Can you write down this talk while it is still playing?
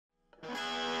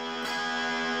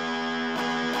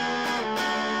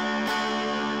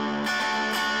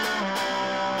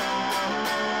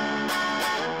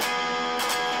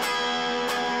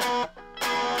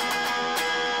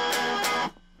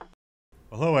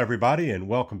everybody, and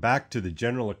welcome back to the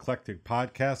General Eclectic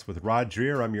Podcast with Rod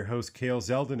Dreher. I'm your host, Kale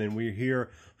Zeldin, and we're here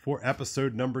for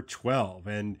episode number 12.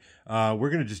 And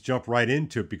we're going to just jump right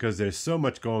into it because there's so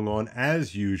much going on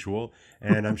as usual.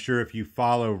 And I'm sure if you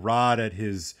follow Rod at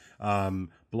his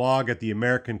blog at the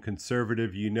American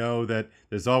Conservative, you know that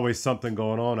there's always something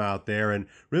going on out there. And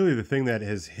really the thing that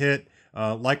has hit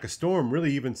like a storm,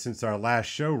 really, even since our last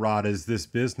show, Rod, is this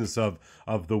business of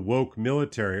the woke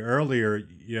military. Earlier,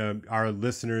 our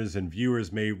listeners and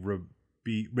viewers may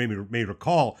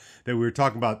recall that we were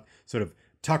talking about sort of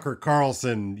Tucker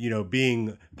Carlson,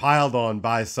 being piled on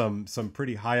by some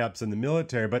pretty high ups in the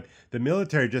military, but the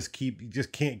military just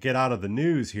can't get out of the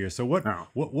news here. So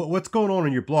what's going on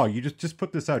in your blog? You just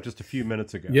put this out just a few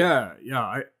minutes ago. Yeah.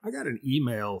 I got an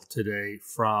email today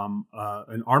from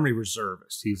an Army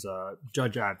reservist. He's a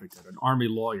judge advocate, an Army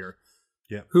lawyer,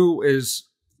 who is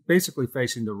basically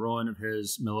facing the ruin of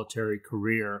his military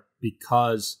career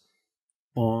because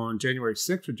on January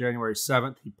 6th or January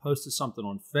 7th, he posted something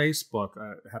on Facebook.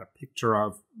 Had a picture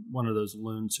of one of those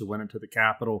loons who went into the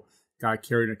Capitol, guy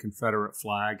carrying a Confederate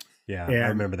flag. Yeah, I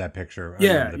remember that picture.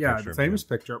 The famous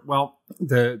picture. Well,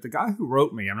 the guy who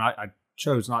wrote me, and I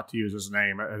chose not to use his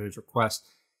name at his request.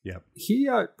 Yeah, he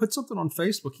put something on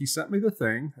Facebook. He sent me the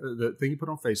thing he put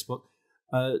on Facebook,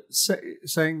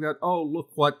 saying that, oh, look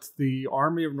what the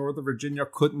Army of Northern Virginia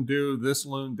couldn't do, this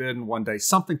loon did in one day,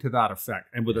 something to that effect,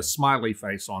 and with a smiley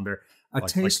face on there,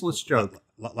 tasteless joke.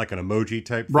 Like an emoji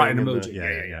type thing? Right, an emoji.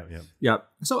 Yeah.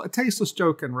 So a tasteless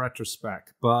joke in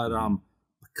retrospect, but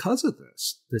because of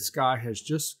this guy has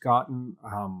just gotten,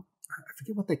 I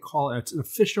forget what they call it, it's an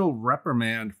official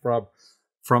reprimand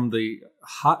from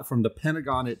the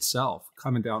Pentagon itself,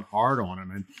 coming down hard on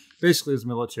him, and basically his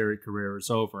military career is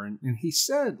over. And he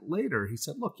said later,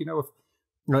 look,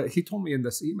 if he told me in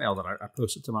this email that I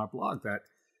posted to my blog that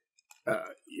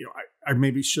I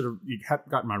maybe should have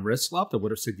gotten my wrist slapped. I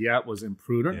would have said, it was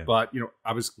imprudent, but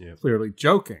I was clearly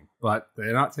joking. But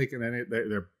they're not taking any.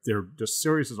 They're just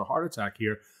serious as a heart attack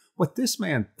here. What this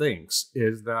man thinks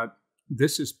is that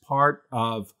this is part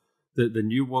of the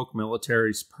new woke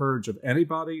military's purge of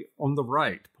anybody on the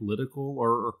right, political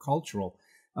or cultural.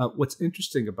 What's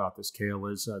interesting about this, Kale,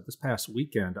 is this past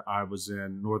weekend I was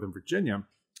in Northern Virginia,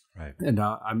 right, and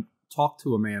I talked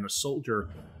to a soldier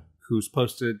who's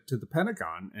posted to the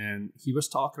Pentagon, and he was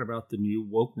talking about the new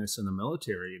wokeness in the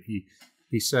military, and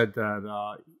he said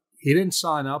that he didn't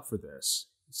sign up for this.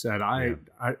 He said, I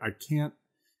can't.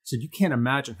 He said, you can't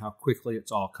imagine how quickly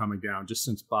it's all coming down just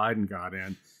since Biden got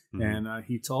in. Mm-hmm. And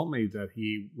he told me that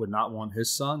he would not want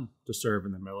his son to serve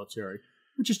in the military,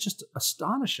 which is just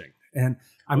astonishing. And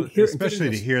especially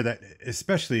to hear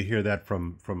that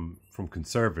from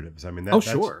conservatives. I mean,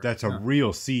 that's a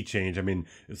real sea change. I mean,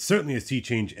 it's certainly a sea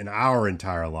change in our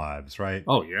entire lives, right?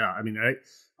 Oh yeah. I mean,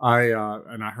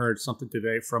 I heard something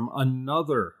today from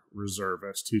another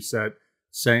reservist who said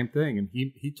same thing, and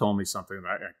he told me something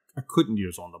that I couldn't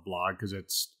use on the blog because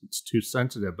it's too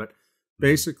sensitive, but.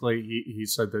 Basically, he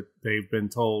said that they've been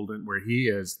told, and where he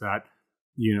is, that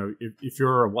if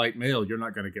you're a white male, you're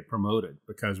not going to get promoted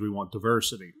because we want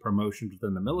diversity, promotions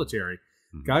within the military.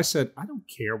 Mm-hmm. Guy said, I don't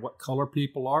care what color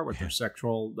people are, what their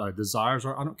sexual desires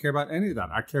are. I don't care about any of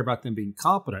that. I care about them being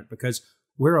competent because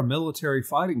we're a military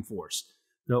fighting force.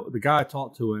 The guy I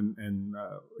talked to in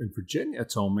Virginia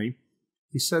told me,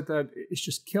 he said that it's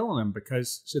just killing him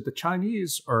because he said the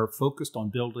Chinese are focused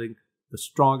on building the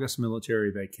strongest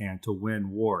military they can to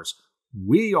win wars.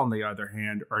 We, on the other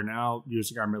hand, are now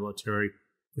using our military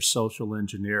for social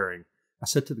engineering. I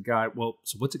said to the guy, well,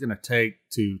 so what's it going to take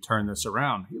to turn this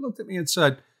around? He looked at me and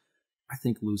said, I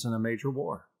think losing a major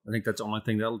war. I think that's the only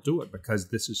thing that'll do it because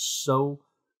this is so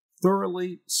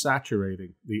thoroughly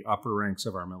saturating the upper ranks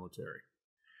of our military.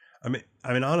 I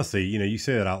mean, honestly, you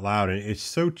say that out loud, and it's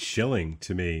so chilling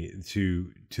to me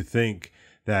to think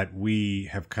that we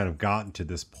have kind of gotten to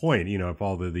this point, if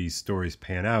all of these stories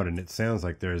pan out, and it sounds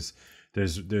like there's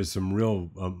some real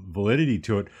validity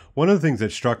to it. One of the things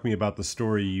that struck me about the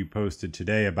story you posted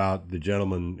today about the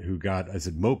gentleman who got, is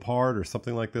it Mopard or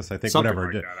something like this? I think something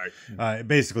whatever, like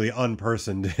basically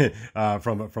unpersoned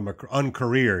from a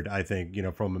uncareered, I think,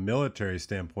 from a military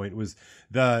standpoint, was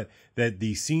that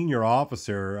the senior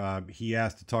officer, he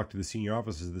asked to talk to the senior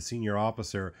officers. The senior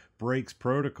officer breaks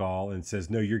protocol and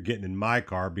says, no, you're getting in my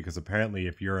car, because apparently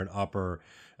if you're an upper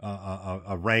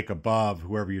a rank above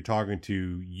whoever you're talking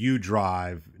to, you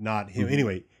drive, not him. Mm-hmm.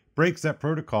 Anyway, breaks that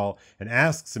protocol and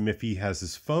asks him if he has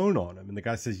his phone on him. And the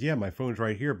guy says, yeah, my phone's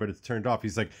right here, but it's turned off.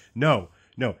 He's like, no,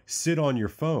 sit on your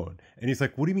phone. And he's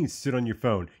like, what do you mean sit on your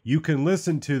phone? You can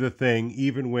listen to the thing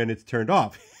even when it's turned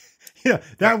off.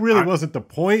 that really wasn't the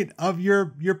point of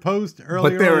your post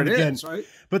earlier. But there it is, right?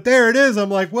 But there it is. I'm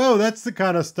like, whoa, that's the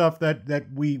kind of stuff that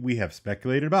we have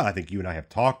speculated about. I think you and I have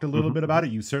talked a little bit about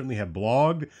it. You certainly have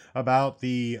blogged about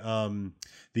the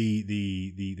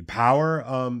power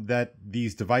that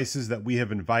these devices that we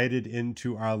have invited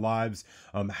into our lives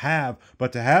have.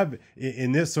 But to have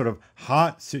in this sort of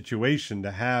hot situation,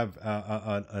 to have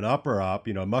an upper up,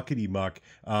 a muckety muck,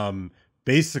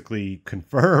 basically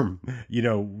confirm,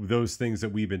 those things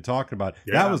that we've been talking about.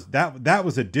 Yeah. That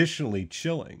was additionally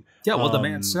chilling. Yeah. Well, the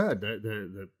man said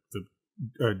the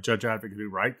judge advocate who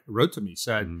wrote to me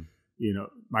said,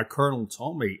 my colonel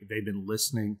told me they've been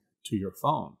listening to your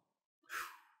phone.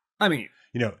 I mean,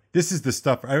 this is the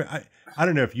stuff. I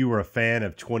don't know if you were a fan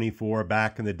of 24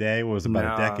 back in the day. It was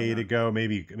about a decade ago,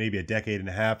 maybe a decade and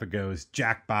a half ago. It was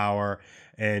Jack Bauer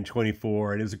and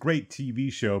 24, and it was a great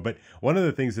TV show. But one of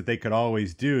the things that they could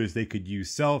always do is they could use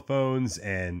cell phones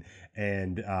and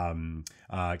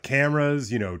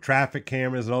cameras, traffic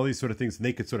cameras and all these sort of things, and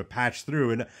they could sort of patch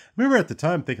through. And I remember at the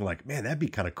time thinking like, man, that'd be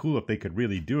kind of cool if they could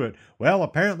really do it. Well,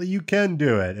 apparently you can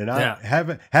do it, and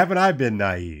haven't I been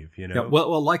naive? Yeah,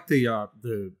 well, like the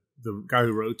guy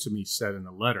who wrote to me said in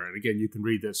a letter, and again, you can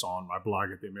read this on my blog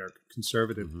at the American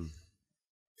Conservative.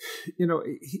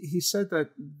 He said that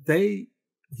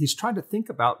he's trying to think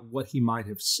about what he might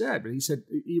have said, but he said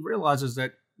he realizes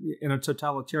that in a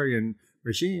totalitarian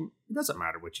regime, it doesn't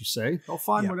matter what you say; they'll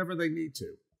find whatever they need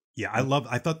to. Yeah, I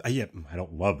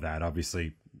don't love that,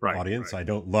 obviously, audience. Right. I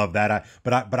don't love that.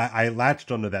 But I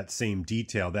latched onto that same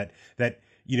detail that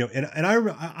and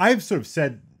I've sort of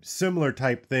said similar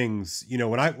type things,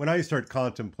 when I start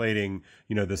contemplating,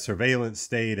 the surveillance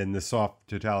state and the soft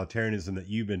totalitarianism that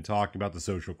you've been talking about, the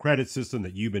social credit system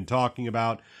that you've been talking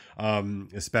about,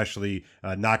 especially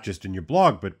not just in your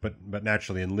blog, but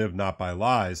naturally in Live Not by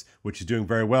Lies, which is doing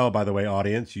very well, by the way,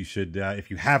 audience. You should, if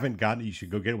you haven't gotten it, you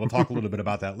should go get it. We'll talk a little bit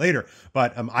about that later,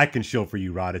 but I can shill for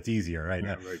you, Rod. It's easier, right?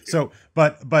 Yeah, right. So,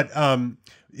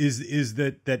 is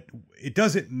that it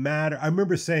doesn't matter. I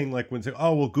remember saying like when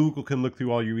Google can look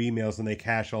through all your emails and they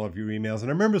cache all of your emails. And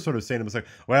I remember sort of saying to myself,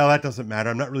 well, that doesn't matter.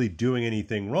 I'm not really doing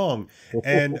anything wrong.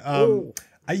 And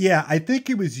I think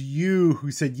it was you who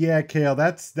said, yeah, Kale,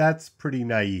 that's pretty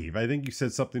naive. I think you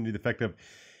said something to the effect of,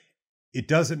 it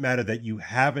doesn't matter that you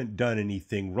haven't done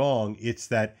anything wrong. It's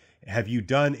that, have you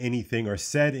done anything or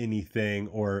said anything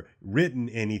or written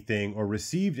anything or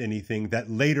received anything that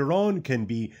later on can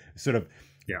be sort of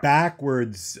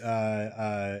backwards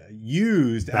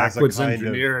used backwards as a kind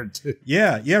engineered.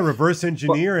 Reverse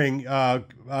engineering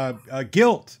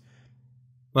guilt.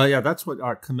 Well, yeah, that's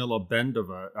what Camilla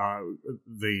Bendova,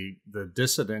 the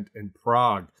dissident in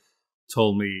Prague,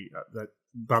 told me that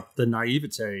about the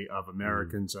naivete of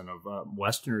Americans and of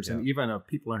Westerners and even of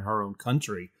people in her own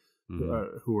country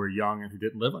who were young and who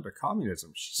didn't live under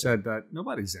communism. She said that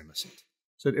nobody's innocent.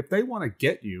 So if they want to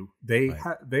get you, they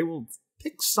will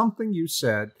pick something you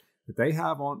said that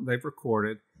they've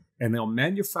recorded, and they'll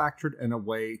manufacture it in a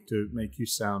way to make you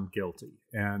sound guilty.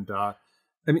 And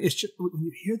it's just, when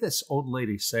you hear this old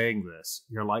lady saying this,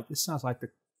 you're like, this sounds like the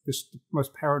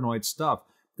most paranoid stuff.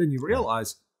 Then you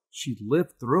realize she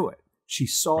lived through it. She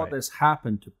saw this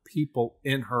happen to people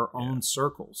in her own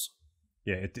circles.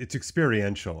 Yeah, it's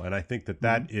experiential. And I think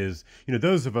that is,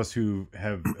 those of us who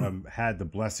have had the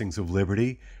blessings of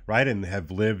liberty, right, and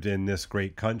have lived in this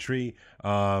great country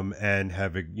and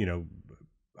have,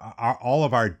 all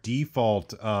of our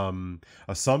default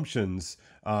assumptions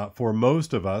for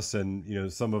most of us,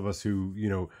 and some of us who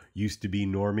used to be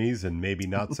normies and maybe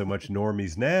not so much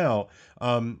normies now,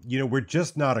 we're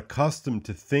just not accustomed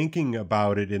to thinking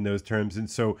about it in those terms. And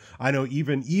so I know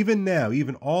even now,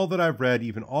 even all that I've read,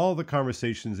 even all the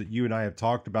conversations that you and I have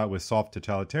talked about with soft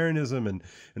totalitarianism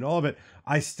and all of it,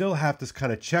 I still have to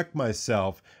kind of check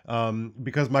myself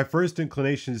because my first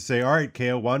inclination is to say, all right,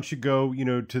 Kale, why don't you go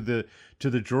to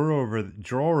the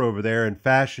drawer over there and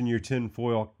fashion your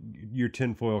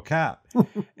tinfoil cap.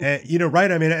 And,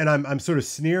 right. I mean, and I'm sort of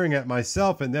sneering at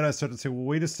myself. And then I started to say, well,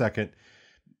 wait a second,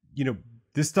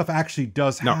 this stuff actually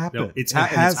does happen. No, it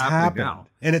has happened now.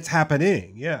 And it's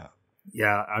happening. Yeah.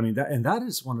 Yeah. I mean, that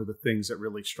is one of the things that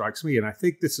really strikes me. And I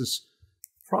think this is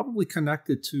probably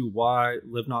connected to why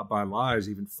Live Not by Lies,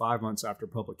 even 5 months after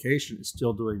publication, is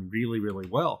still doing really, really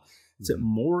well. Is that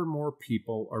more and more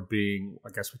people are being, I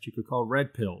guess, what you could call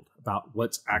red pilled about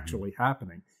what's actually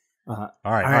happening. All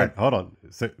right, hold on.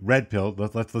 So red pill.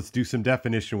 Let's do some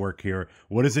definition work here.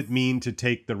 What does it mean to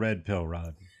take the red pill,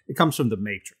 Rod? It comes from The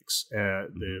Matrix,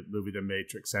 the movie The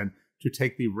Matrix, and to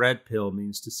take the red pill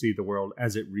means to see the world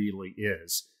as it really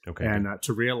is, and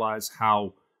to realize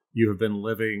how you have been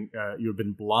living, you have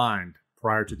been blind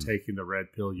prior to taking the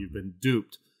red pill, you've been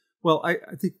duped. Well, I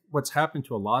think what's happened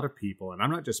to a lot of people, and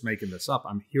I'm not just making this up,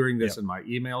 I'm hearing this in my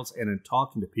emails and in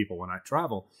talking to people when I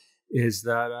travel, is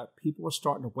that people are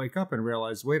starting to wake up and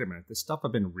realize, wait a minute, the stuff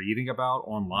I've been reading about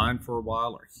online for a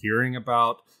while or hearing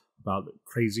about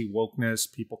crazy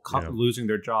wokeness, people losing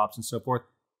their jobs and so forth,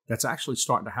 that's actually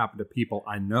starting to happen to people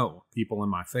I know, people in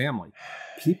my family.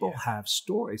 People have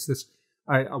stories.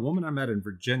 A woman I met in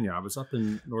Virginia, I was up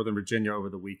in Northern Virginia over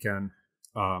the weekend,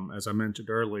 as I mentioned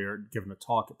earlier, giving a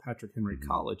talk at Patrick Henry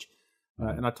College.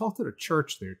 And I talked at a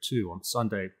church there too on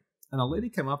Sunday. And a lady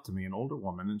came up to me, an older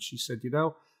woman, and she said,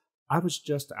 I was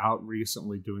just out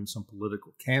recently doing some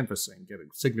political canvassing, getting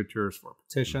signatures for a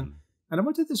petition. And I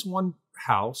went to this one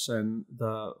house, and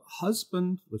the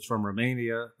husband was from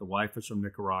Romania, the wife was from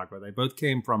Nicaragua. They both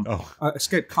came from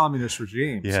escaped communist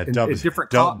regimes in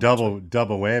different double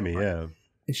whammy, right?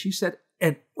 And she said,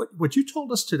 and what you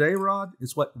told us today, Rod,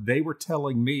 is what they were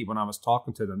telling me when I was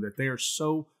talking to them, that they are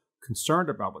so concerned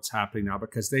about what's happening now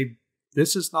because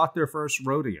this is not their first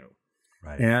rodeo.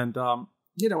 Right. And, I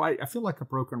feel like a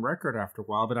broken record after a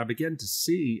while, but I begin to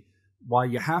see why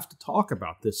you have to talk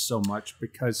about this so much,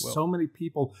 because so many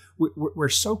people, we're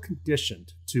so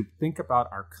conditioned to think about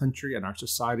our country and our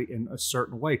society in a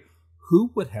certain way. Who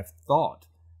would have thought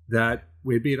that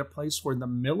we'd be at a place where in the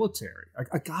military,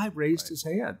 a guy raised his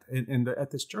hand at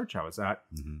this church I was at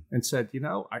and said,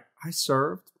 I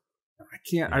served. I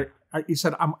can't. He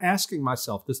said, I'm asking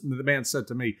myself, the man said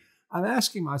to me, I'm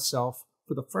asking myself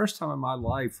for the first time in my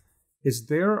life, is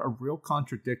there a real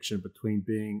contradiction between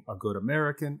being a good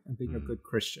American and being a good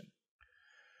Christian?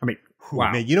 I mean,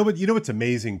 wow. Man, what's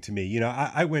amazing to me?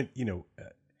 I went,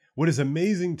 what is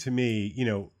amazing to me,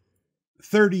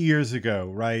 30 years ago,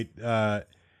 right?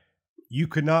 You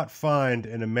could not find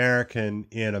an American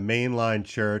in a mainline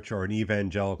church or an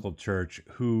evangelical church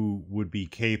who would be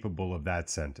capable of that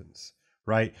sentence,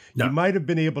 right? No. You might have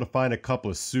been able to find a couple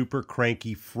of super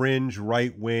cranky fringe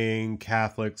right-wing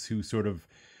Catholics who sort of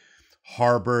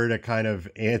harbored a kind of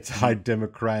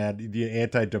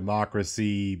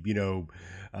anti-democracy,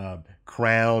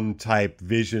 crown type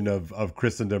vision of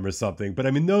Christendom or something. But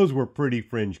I mean, those were pretty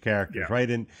fringe characters, right?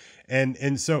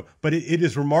 And so, but it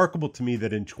is remarkable to me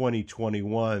that in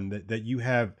 2021 that you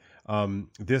have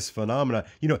this phenomena.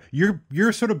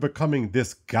 You're sort of becoming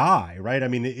this guy, right? I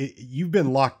mean, you've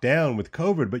been locked down with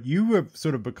COVID, but you have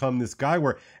sort of become this guy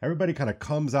where everybody kind of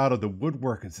comes out of the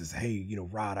woodwork and says, hey,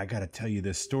 Rod, I got to tell you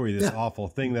this story, this awful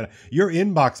thing that your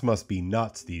inbox must be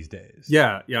nuts these days.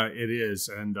 Yeah, it is.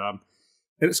 And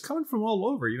it's coming from all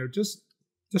over, just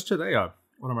today,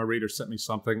 one of my readers sent me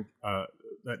something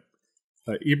that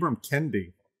Ibram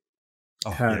Kendi,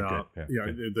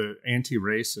 the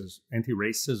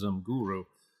anti-racism guru.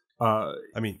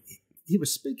 He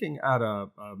was speaking at a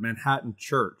Manhattan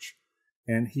church,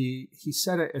 and he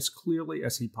said it as clearly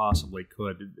as he possibly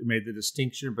could. It made the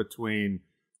distinction between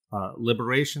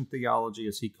liberation theology,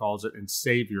 as he calls it, and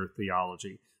savior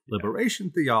theology.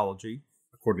 Liberation theology,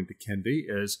 according to Kendi,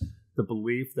 is the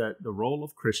belief that the role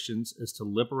of Christians is to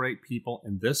liberate people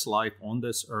in this life on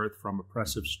this earth from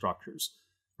oppressive structures.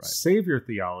 Right. Savior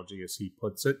theology, as he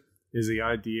puts it, is the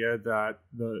idea that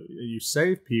you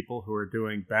save people who are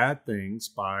doing bad things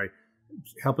by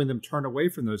helping them turn away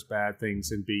from those bad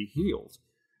things and be healed.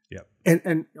 Yep.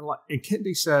 And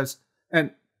Kendi says,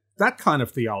 and that kind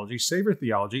of theology, savior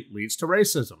theology, leads to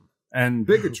racism and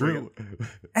bigotry.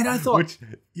 And I thought, which,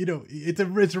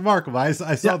 it's remarkable. I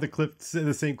saw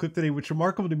the same clip today. What's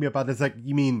remarkable to me about this, like,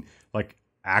 you mean like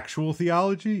actual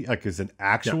theology, like is an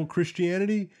actual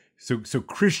Christianity? So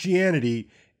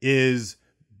Christianity is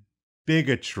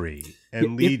bigotry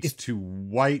and leads to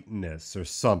whiteness or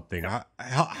something.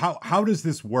 How does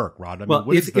this work, Rod? I mean,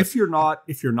 if you're not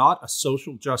a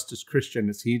social justice Christian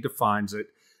as he defines it,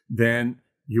 then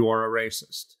you are a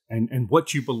racist, and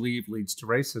what you believe leads to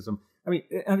racism. I mean,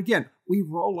 and again, we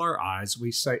roll our eyes.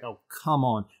 We say, "Oh, come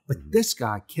on!" But this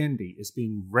guy Kendi is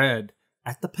being read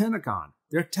at the Pentagon.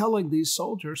 They're telling these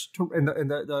soldiers and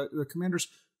the commanders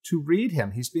to read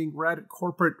him. He's being read at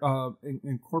corporate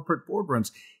in corporate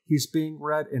boardrooms. He's being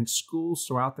read in schools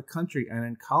throughout the country and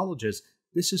in colleges.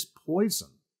 This is poison.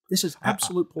 This is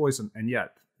absolute poison. And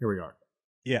yet, here we are.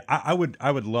 Yeah, I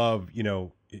would love,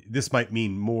 this might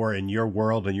mean more in your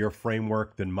world and your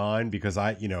framework than mine, because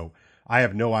I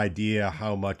have no idea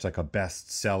how much like a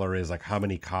bestseller is, like how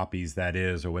many copies that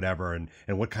is or whatever, and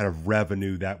what kind of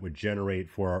revenue that would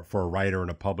generate for a writer and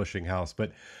a publishing house.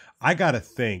 But I got to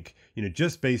think,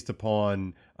 just based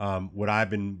upon what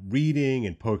I've been reading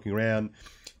and poking around,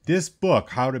 this book,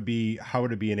 How to Be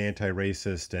an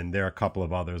Anti-Racist, and there are a couple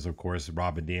of others, of course,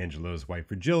 Robin DiAngelo's White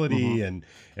Fragility, and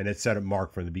it set a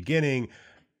mark from the beginning.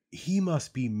 He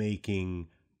must be making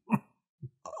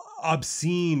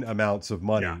obscene amounts of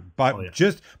money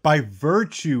just by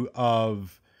virtue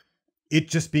of it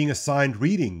just being assigned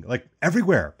reading, like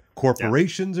everywhere.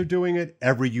 Corporations are doing it.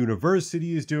 Every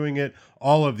university is doing it.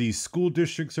 All of these school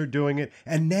districts are doing it.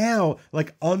 And now,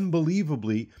 like,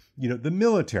 unbelievably, the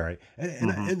military.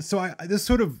 And so this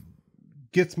sort of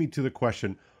gets me to the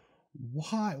question,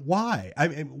 why? I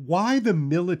mean, why the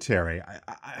military?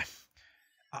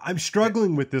 I'm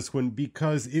struggling with this one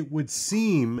because it would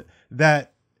seem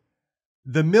that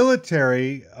the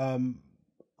military,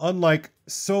 unlike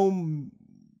so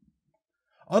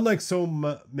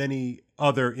many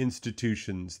other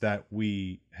institutions that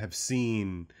we have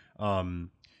seen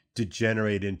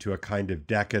degenerate into a kind of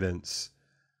decadence,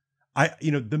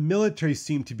 the military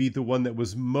seemed to be the one that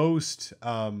was most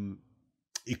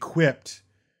equipped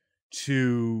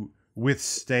to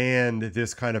withstand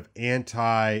this kind of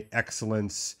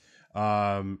anti-excellence,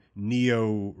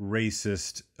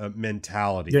 neo-racist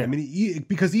mentality. I mean,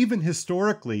 because even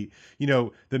historically,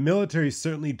 the military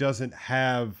certainly doesn't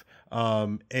have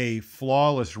a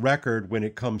flawless record when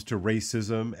it comes to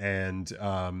racism and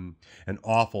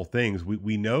awful things.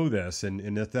 We know this,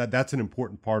 and that's an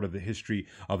important part of the history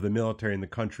of the military in the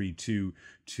country to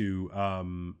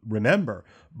remember.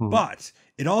 But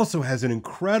it also has an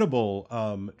incredible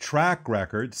track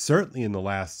record, certainly in the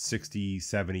last 60,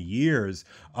 70 years,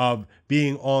 of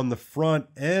being on the front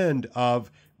end of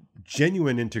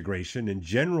genuine integration and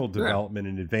general development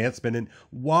and advancement. And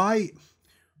why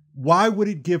would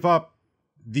it give up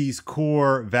these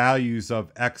core values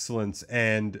of excellence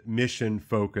and mission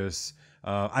focus?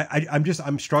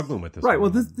 I'm struggling with this. Right. Well,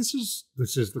 this is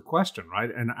the question, right?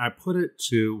 And I put it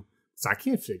to, I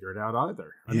can't figure it out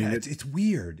either. I mean, it's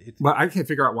weird. Well, I can't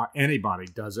figure out why anybody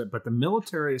does it, but the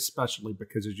military especially,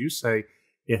 because as you say,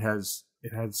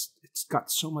 it's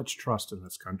got so much trust in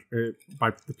this country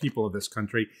by the people of this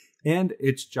country, and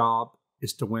its job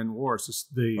is to win wars.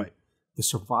 The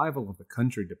survival of the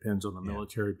country depends on the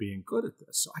military being good at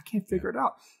this. So I can't figure it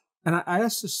out. And I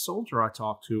asked this soldier I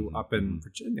talked to up in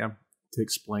Virginia to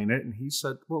explain it. And he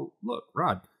said, well, look,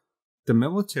 Rod, the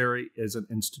military is an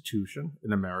institution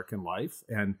in American life,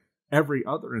 and every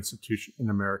other institution in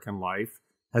American life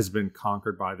has been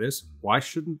conquered by this. Why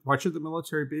should the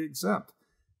military be exempt?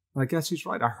 And I guess he's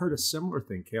right. I heard a similar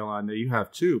thing, Kale. I know you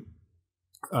have too.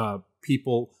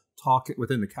 People talking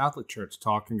within the Catholic Church,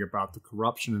 talking about the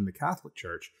corruption in the Catholic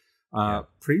Church.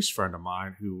 Priest friend of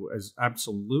mine who is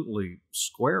absolutely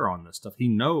square on this stuff. He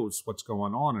knows what's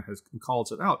going on and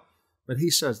calls it out. But he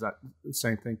says that the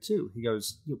same thing too. He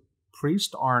goes,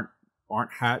 priests aren't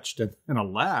hatched in a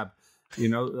lab.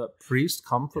 Priests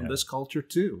come from this culture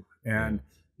too, and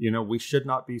we should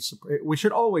not be. We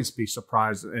should always be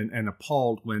surprised and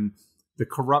appalled when the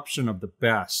corruption of the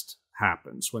best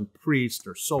happens, when priests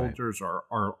or soldiers or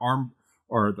armed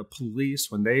or the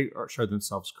police, when they show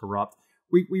themselves corrupt.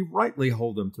 We rightly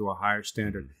hold them to a higher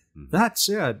standard. That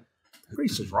said,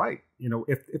 Priest is right.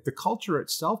 If the culture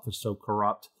itself is so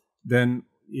corrupt, then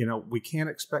we can't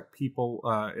expect people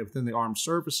within the armed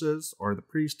services or the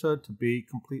priesthood to be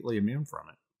completely immune from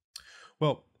it.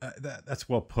 Well, that's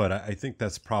well put. I think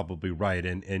that's probably right.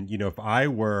 And if I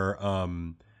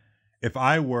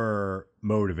were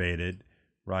motivated,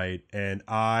 right, and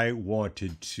I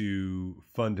wanted to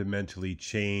fundamentally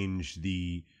change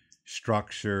the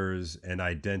structures and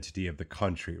identity of the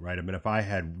country, right? I mean, if I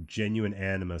had genuine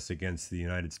animus against the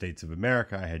United States of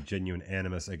America, I had genuine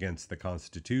animus against the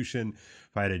Constitution,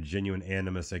 if I had a genuine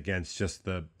animus against just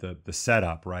the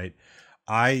setup, right?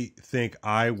 I think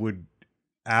I would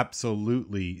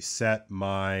absolutely set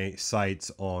my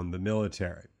sights on the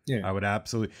military. Yeah. I would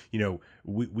absolutely,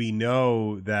 we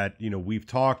know that, we've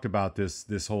talked about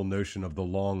this whole notion of the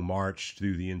long march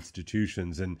through the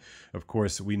institutions. And of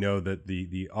course, we know that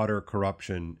the utter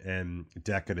corruption and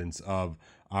decadence of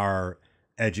our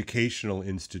educational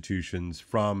institutions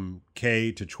from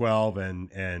K to 12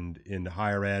 and in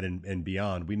higher ed and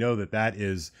beyond, we know that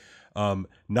is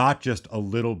not just a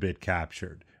little bit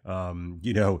captured.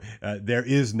 There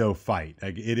is no fight.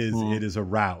 It is a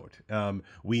rout.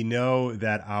 We know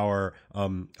that our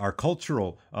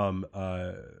cultural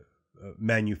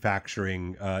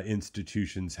manufacturing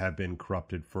institutions have been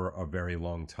corrupted for a very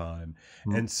long time.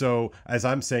 And so, as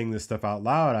I'm saying this stuff out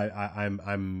loud,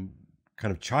 I'm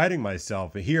kind of chiding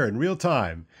myself here in real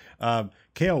time.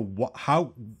 Kale,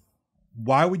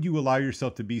 why would you allow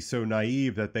yourself to be so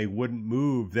naive that they wouldn't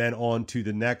move then on to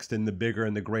the next and the bigger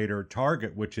and the greater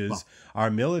target, which is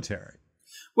our military?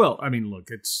 Well, I mean, look,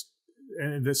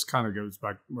 and this kind of goes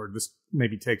back, or this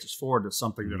maybe takes us forward to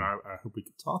something that I hope we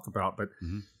could talk about. But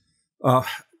I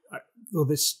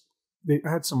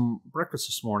had some breakfast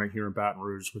this morning here in Baton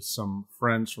Rouge with some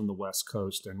friends from the West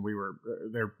Coast, and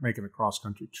they're making a cross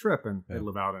country trip, and they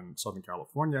live out in Southern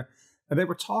California, and they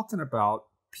were talking about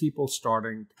people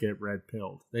starting to get red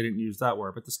pilled. They didn't use that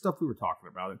word, but the stuff we were talking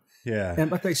about.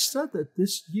 But they said that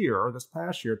this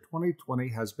past year, 2020,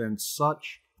 has been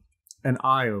such an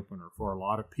eye-opener for a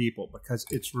lot of people because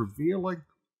it's revealing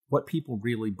what people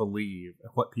really believe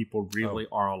and what people really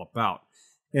are all about.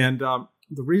 And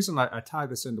the reason I tie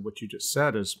this into what you just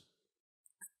said is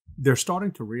they're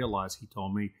starting to realize, he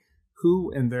told me,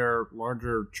 who in their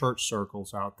larger church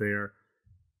circles out there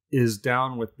is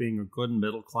down with being a good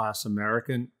middle-class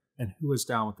American and who is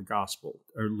down with the gospel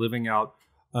or living out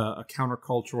a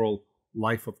countercultural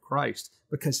life of Christ.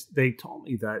 Because they told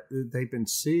me that they've been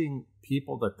seeing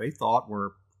people that they thought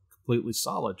were completely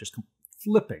solid just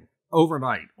flipping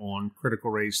overnight on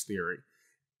critical race theory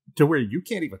to where you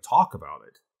can't even talk about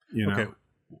it. You know? Okay.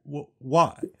 Well,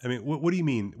 why? I mean, what do you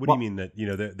mean? What do you mean that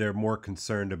they're more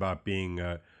concerned about being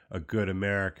a good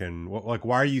American? Like,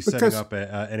 why are you setting up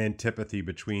an antipathy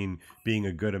between being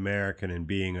a good American and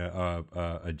being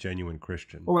a genuine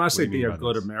Christian? Well, when I say be a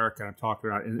good American, I'm talking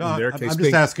about in their case. I'm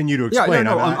just asking you to explain.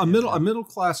 A middle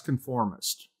class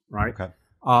conformist, right? Okay.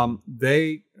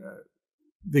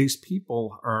 These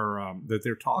people are they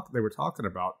were talking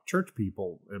about church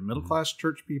people, middle class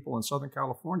church people in Southern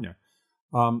California.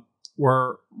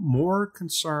 Were more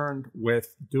concerned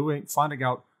with finding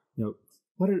out,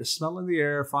 what it is, smelling the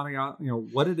air, finding out,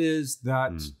 what it is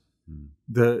that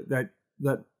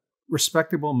that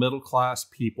respectable middle class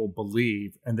people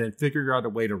believe, and then figure out a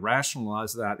way to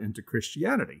rationalize that into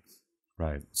Christianity.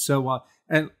 Right. So,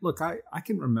 and look, I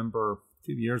can remember a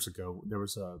few years ago there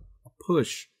was a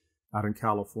push out in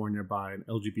California by an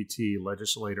LGBT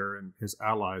legislator and his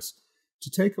allies to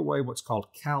take away what's called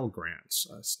Cal grants,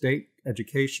 state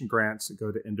education grants that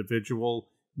go to individual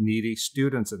needy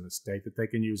students in the state that they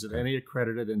can use at any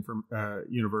accredited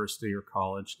university or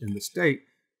college in the state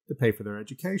to pay for their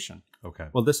education. Okay.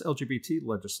 Well, this LGBT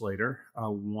legislator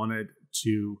wanted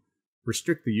to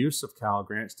restrict the use of Cal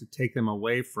grants to take them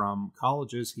away from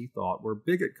colleges he thought were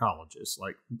bigot colleges,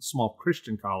 like small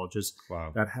Christian colleges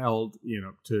that held,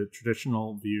 to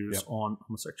traditional views on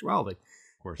homosexuality.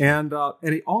 And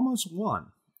he almost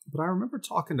won. But I remember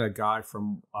talking to a guy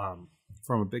from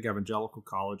a big evangelical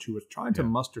college who was trying to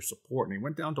muster support, and he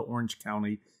went down to Orange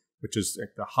County, which is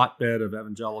like the hotbed of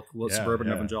suburban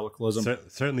evangelicalism.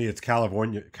 Certainly, it's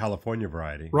California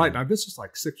variety. Right. Now, this is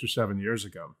like 6 or 7 years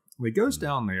ago. Well, he goes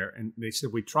down there, and they said,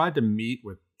 we tried to meet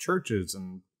with churches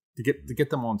and to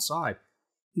get them on side.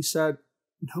 He said,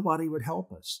 nobody would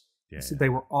help us. He said they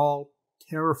were all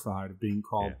terrified of being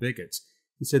called bigots.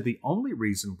 He said the only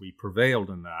reason we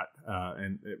prevailed in that,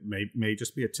 and it may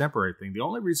just be a temporary thing, the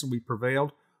only reason we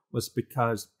prevailed was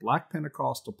because Black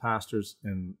Pentecostal pastors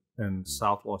in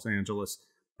South Los Angeles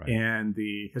and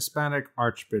the Hispanic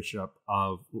Archbishop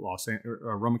of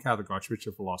Roman Catholic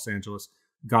Archbishop of Los Angeles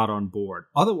got on board.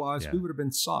 Otherwise, we would have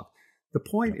been sunk. The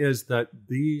point is that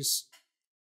the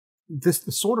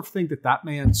sort of thing that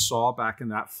man saw back in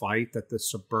that fight, that the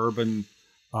suburban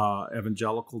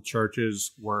evangelical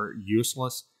churches were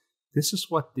useless. This is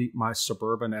what my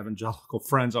suburban evangelical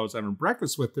friends I was having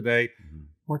breakfast with today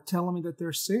were telling me that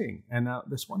they're seeing. And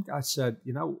this one guy said,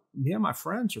 me and my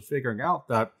friends are figuring out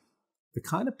that the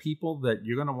kind of people that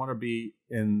you're going to want to be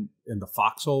in the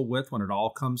foxhole with when it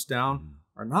all comes down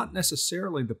are not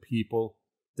necessarily the people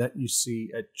that you see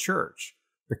at church.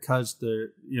 Because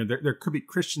there could be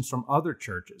Christians from other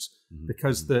churches,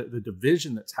 because the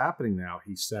division that's happening now,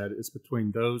 he said, is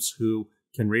between those who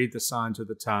can read the signs of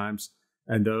the times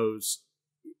and those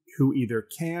who either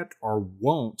can't or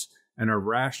won't and are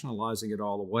rationalizing it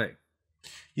all away.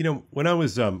 When I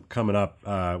was coming up,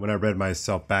 when I read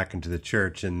myself back into the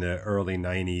church in the early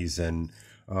 90s and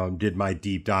did my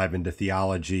deep dive into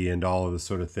theology and all of this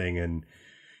sort of thing, and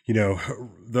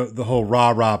the whole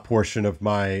rah-rah portion of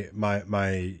my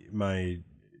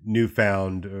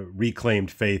newfound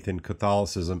reclaimed faith in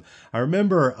Catholicism, I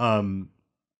remember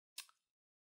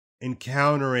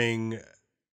encountering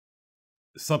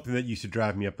something that used to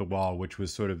drive me up the wall, which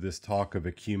was sort of this talk of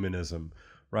ecumenism,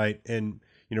 right? And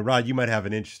Rod, you might have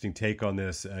an interesting take on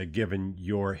this, given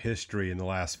your history in the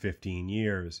last 15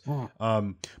 years.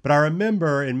 But I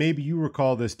remember, and maybe you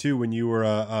recall this too, when you were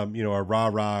a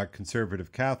rah-rah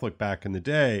conservative Catholic back in the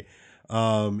day,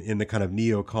 in the kind of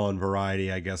neocon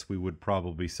variety, I guess we would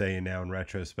probably say now in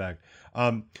retrospect.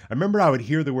 I remember I would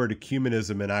hear the word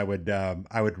ecumenism and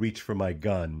I would reach for my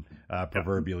gun,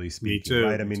 proverbially speaking. Me too.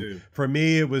 Right? I mean, for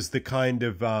me, it was the kind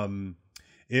of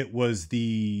it was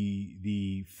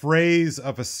the phrase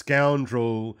of a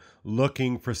scoundrel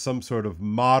looking for some sort of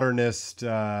modernist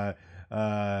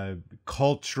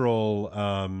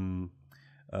cultural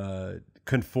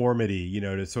conformity,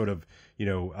 to sort of,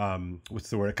 what's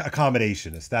the word?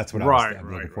 Accommodationist. That's what I was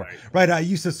looking for. Right. I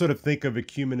used to sort of think of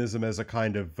ecumenism as a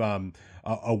kind of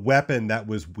a weapon that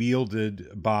was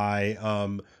wielded by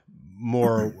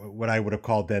more what I would have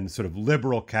called then sort of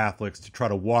liberal Catholics to try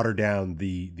to water down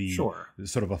the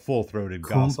sort of a full-throated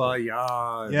gospel.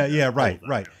 Kumbaya. Yeah,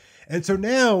 right. And so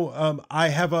now I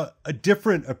have a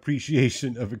different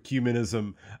appreciation of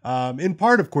ecumenism, in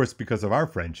part, of course, because of our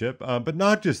friendship, but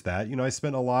not just that. I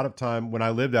spent a lot of time when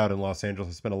I lived out in Los Angeles.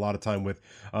 I spent a lot of time with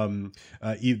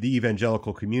the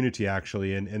evangelical community,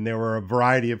 actually, and there were a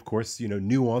variety, of course,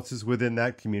 nuances within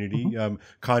that community,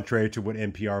 contrary to what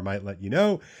NPR might let you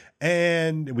know.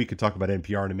 And we could talk about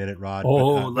NPR in a minute, Rod.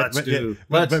 Let's do.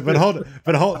 But hold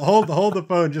the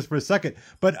phone just for a second.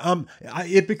 But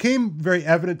it became very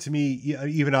evident to me,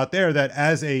 even out there, that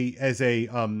as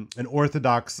an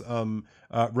Orthodox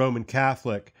Roman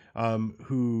Catholic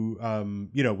who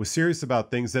was serious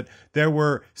about things, that there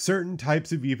were certain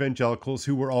types of evangelicals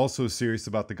who were also serious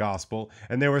about the gospel,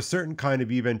 and there were certain kind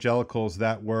of evangelicals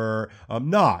that were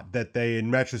not. That they,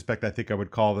 in retrospect, I think I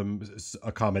would call them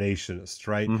accommodationists,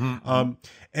 right?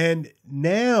 And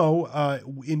now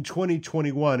in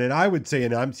 2021, and I would say,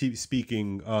 and I'm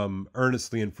speaking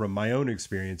earnestly and from my own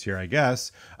experience here, I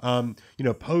guess,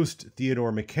 post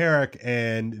Theodore McCarrick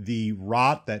and the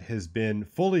rot that has been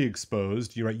fully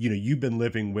exposed, you've been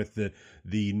living with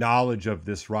the knowledge of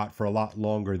this rot for a lot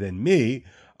longer than me.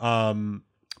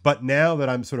 But now that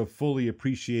I'm sort of fully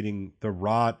appreciating the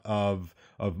rot of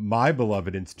my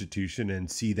beloved institution and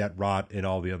see that rot in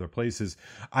all the other places,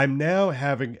 I'm now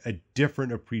having a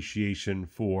different appreciation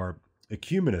for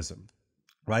ecumenism.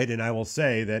 Right. And I will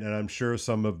say that, and I'm sure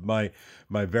some of my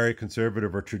very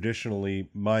conservative or traditionally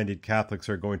minded Catholics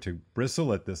are going to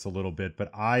bristle at this a little bit,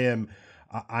 but I'm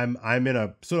in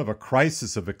a sort of a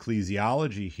crisis of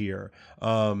ecclesiology here,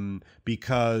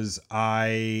 because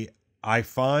I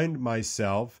find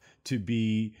myself to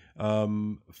be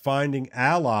finding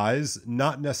allies,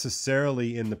 not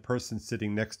necessarily in the person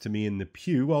sitting next to me in the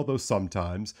pew, although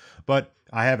sometimes, but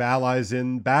I have allies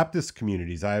in Baptist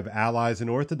communities. I have allies in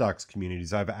Orthodox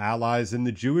communities. I have allies in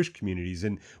the Jewish communities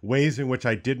in ways in which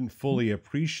I didn't fully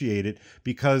appreciate it,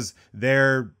 because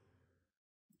they're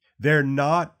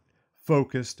not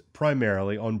focused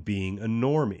primarily on being a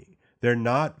normie. They're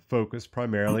not focused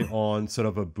primarily on sort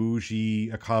of a bougie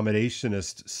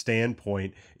accommodationist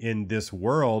standpoint in this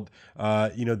world.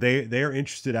 They are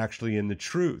interested actually in the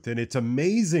truth. And it's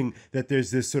amazing that there's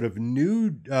this sort of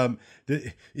new,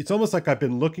 it's almost like I've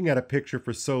been looking at a picture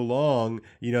for so long,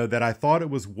 that I thought it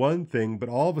was one thing, but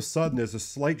all of a sudden there's a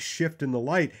slight shift in the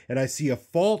light and I see a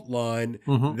fault line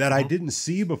that I didn't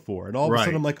see before. And all of a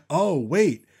sudden I'm like, oh,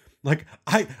 wait. Like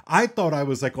I thought I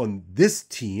was like on this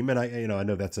team, and I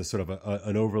know that's a sort of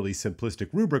an overly simplistic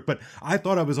rubric, but I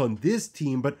thought I was on this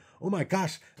team, but oh my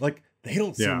gosh, like they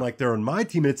don't seem like they're on my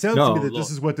team. And it sounds to me that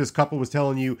this is what this couple was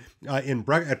telling you at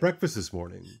breakfast this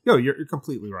morning. No, you're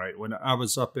completely right. When I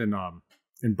was up in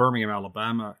Birmingham,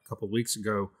 Alabama, a couple of weeks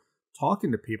ago,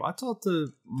 talking to people, I talked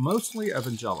to mostly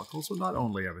evangelicals, well, not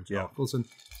only evangelicals,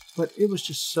 but it was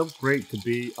just so great to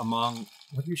be among.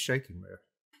 What are you shaking there?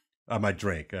 My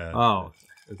drink.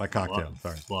 My cocktail.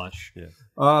 Sorry. Flush. Yeah.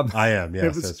 I am.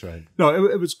 Yes, that's right. No,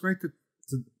 it was great to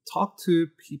talk to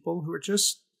people who are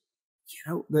just,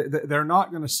 they're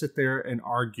not going to sit there and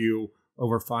argue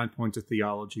over fine points of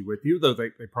theology with you, though they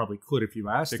probably could if you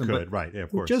asked them. They could, right. Yeah,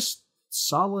 of course. Just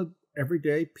solid,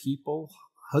 everyday people,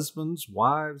 husbands,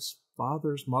 wives,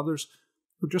 fathers, mothers,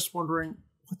 who are just wondering,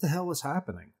 what the hell is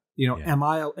happening? Am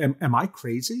I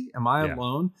crazy? Am I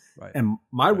alone? Right. And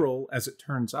my role, as it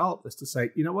turns out, is to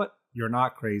say, you know what? You're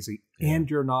not crazy, and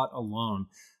you're not alone.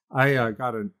 I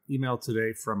got an email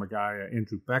today from a guy,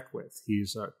 Andrew Beckwith.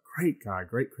 He's a great guy,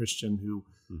 great Christian who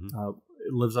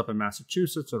lives up in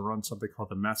Massachusetts and runs something called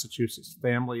the Massachusetts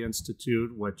Family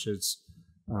Institute, which is,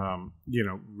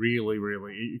 really,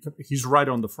 really, he's right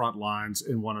on the front lines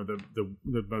in one of the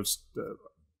most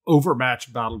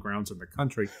overmatched battlegrounds in the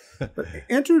country. But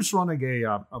Andrew's running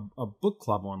a book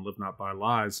club on Live Not by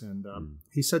Lies, and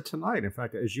he said tonight, in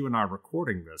fact, as you and I are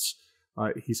recording this,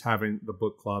 he's having the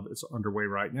book club. It's underway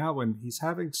right now, and he's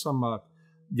having some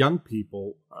young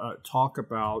people talk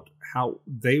about how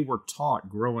they were taught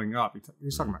growing up.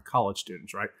 He's talking about college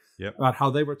students, right? Yep. About how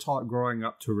they were taught growing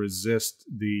up to resist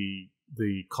the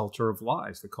culture of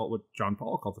lies, what John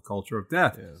Paul called the culture of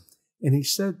death. Yeah. And he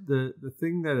said the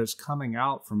thing that is coming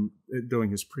out from doing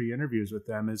his pre-interviews with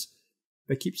them is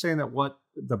they keep saying that what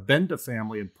the Benda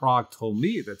family in Prague told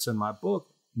me that's in my book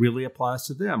really applies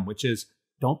to them, which is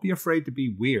don't be afraid to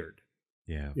be weird.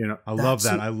 Yeah. I love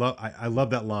that. I love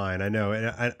that line. I know.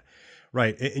 And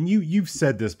right. And you've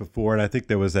said this before, and I think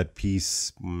there was that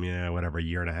piece, whatever, a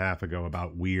year and a half ago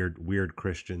about weird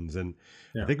Christians. And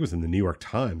I think it was in the New York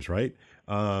Times, right?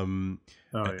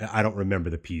 I don't remember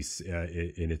the piece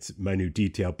in its minute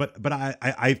detail, but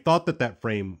I thought that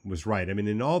frame was right. I mean,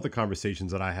 in all the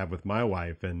conversations that I have with my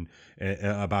wife and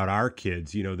about our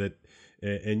kids,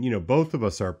 both of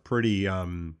us are pretty,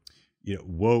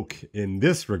 woke in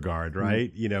this regard,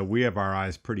 right? Mm-hmm. We have our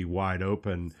eyes pretty wide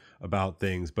open about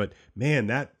things, but man,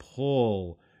 that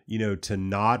pull, to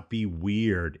not be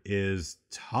weird is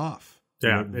tough.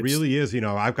 Yeah, it really is.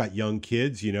 I've got young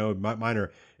kids, mine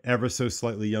are ever so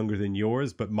slightly younger than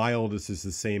yours, but my oldest is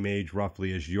the same age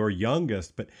roughly as your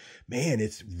youngest. But man,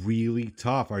 it's really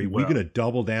tough. Are we going to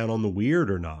double down on the weird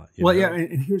or not? Yeah.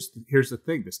 And here's the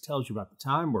thing. This tells you about the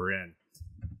time we're in.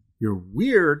 You're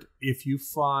weird if you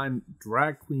find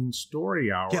Drag Queen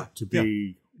Story Hour to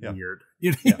be weird.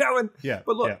 But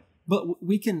look, but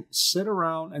we can sit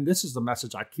around, and this is the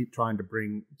message I keep trying to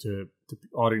bring to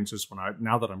audiences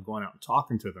now that I'm going out and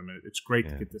talking to them. It's great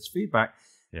to get this feedback.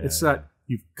 It's that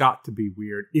you've got to be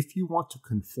weird. If you want to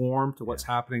conform to what's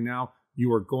happening now,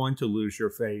 you are going to lose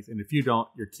your faith, and if you don't,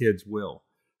 your kids will.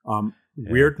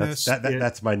 Weirdness.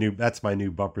 That's my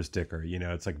new bumper sticker.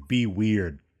 It's like, be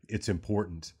weird. It's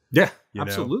important. Yeah,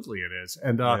 absolutely, it is.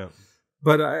 And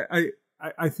but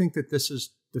I think that this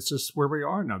is where we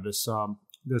are now.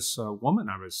 This woman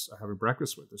I was having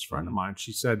breakfast with, this friend of mine,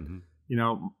 she said,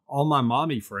 all my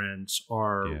mommy friends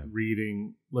are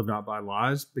reading Live Not by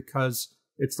Lies because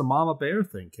it's the mama bear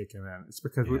thing kicking in. It's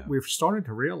because we've started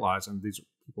to realize, and these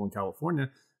people in California,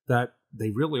 that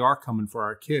they really are coming for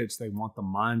our kids. They want the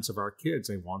minds of our kids.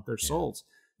 They want their souls,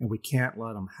 and we can't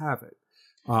let them have it.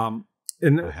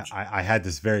 I had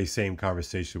this very same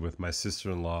conversation with my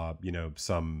sister-in-law,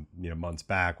 some, months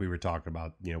back. We were talking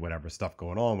about, whatever stuff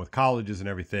going on with colleges and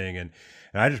everything. And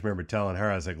I just remember telling her,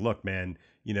 I was like, look, man,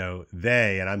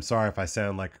 and I'm sorry if I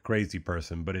sound like a crazy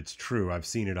person, but it's true. I've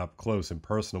seen it up close and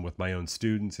personal with my own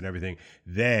students and everything.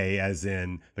 They, as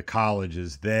in the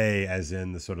colleges, they, as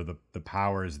in the sort of the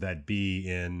powers that be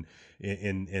in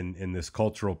this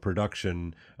cultural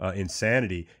production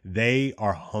insanity, they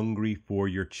are hungry for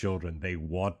your children. They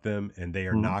want them, and they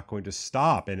are not going to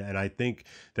stop. And I think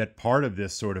that part of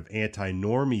this sort of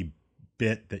anti-normie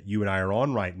bit that you and I are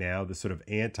on right now, the sort of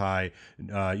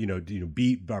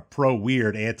pro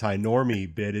weird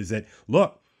anti-normie bit, is that,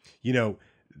 look,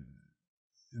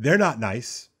 they're not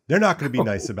nice. They're not going to be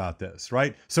nice about this,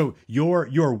 right? So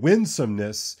your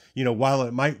winsomeness, while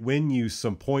it might win you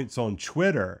some points on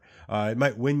Twitter, it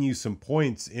might win you some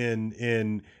points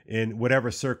in whatever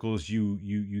circles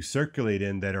you circulate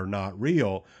in that are not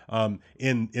real.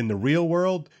 In the real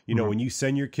world, when you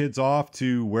send your kids off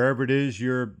to wherever it is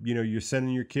you're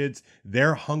sending your kids,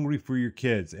 they're hungry for your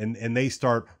kids, and they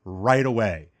start right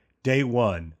away. Day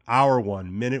one, hour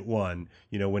one, minute one,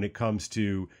 when it comes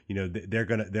to,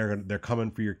 they're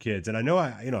coming for your kids. And I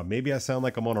know maybe I sound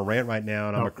like I'm on a rant right now,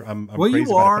 and I'm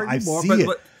crazy about it, but I see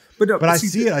it. But I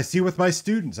see it. I see it with my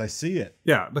students. I see it.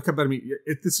 Yeah, but I mean,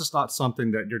 this is not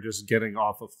something that you're just getting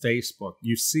off of Facebook.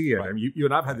 You see it. Right. I mean, you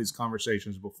and I've had these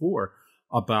conversations before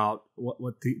about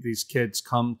what these kids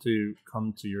come to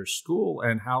your school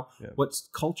and how what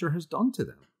culture has done to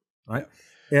them, right?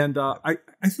 Yeah. And I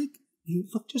think. You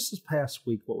look just this past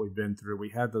week what we've been through. We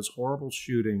had those horrible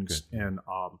shootings in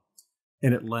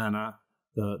Atlanta,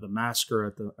 the massacre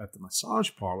at the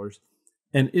massage parlors,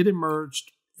 and it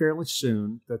emerged fairly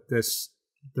soon that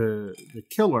the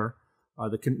killer,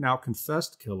 the now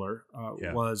confessed killer,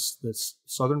 was this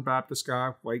Southern Baptist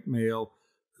guy, white male,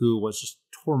 who was just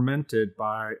tormented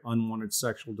by unwanted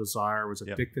sexual desire, was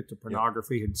addicted to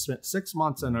pornography, had spent 6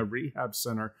 months in a rehab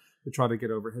center to try to get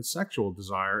over his sexual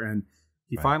desire, and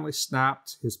he finally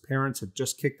snapped. His parents had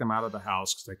just kicked him out of the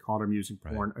house because they caught him using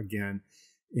porn again.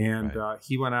 And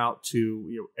he went out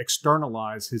to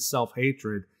externalize his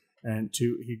self-hatred, and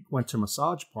he went to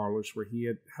massage parlors where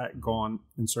he had gone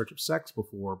in search of sex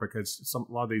before, because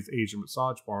a lot of these Asian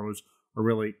massage parlors are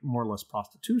really more or less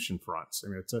prostitution fronts. I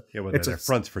mean, they're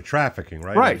fronts for trafficking,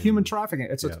 right? Right, human trafficking.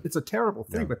 It's a terrible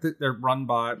thing, but they're run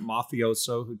by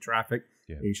mafioso who traffic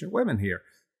Asian women here.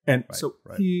 And so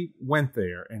he went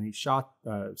there and he shot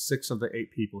 6 of the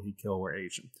 8 people he killed were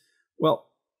Asian. Well,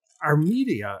 our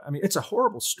media, I mean, it's a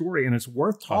horrible story, and it's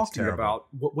worth talking about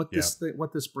what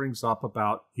this brings up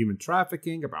about human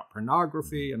trafficking, about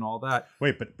pornography, and all that.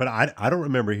 Wait, but I don't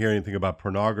remember hearing anything about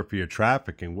pornography or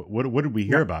trafficking. What did we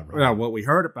hear about? Well, what we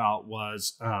heard about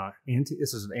was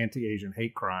this is an anti-Asian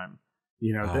hate crime.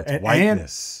 You know, it's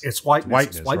whiteness. It's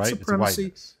whiteness. It's white right? supremacy.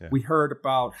 It's whiteness. We heard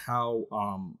about how,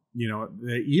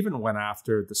 they even went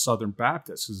after the Southern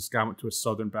Baptists, because this guy went to a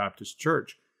Southern Baptist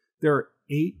church. There are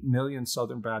 8 million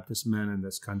Southern Baptist men in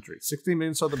this country. 16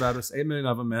 million Southern Baptists, 8 million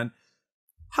of them men.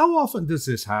 How often does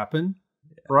this happen?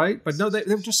 Yeah, right? But no,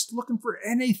 they're just looking for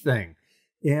anything.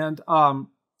 And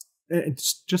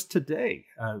it's just today,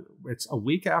 it's a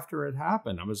week after it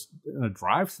happened. I was in a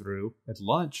drive-through at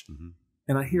lunch,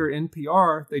 and I hear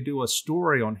NPR, they do a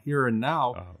story on Here and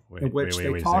Now, in which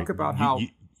they talk about how...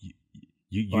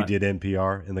 You did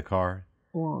NPR in the car?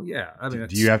 Well, yeah. I mean,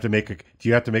 do you have to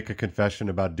make a confession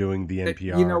about doing the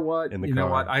NPR? You know what? In the car? Know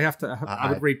what? I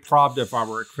would read Pravda if I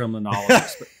were a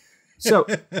criminologist. So,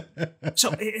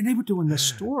 and they were doing this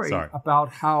story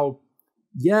about how,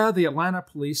 the Atlanta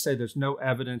police say there's no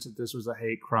evidence that this was a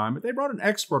hate crime, but they brought an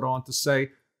expert on to say,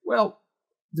 well,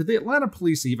 did the Atlanta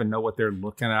police even know what they're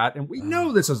looking at? And we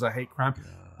know this is a hate crime. God.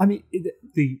 I mean,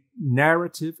 the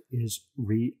narrative is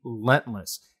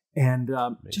relentless. And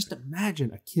just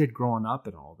imagine a kid growing up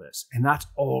in all this, and that's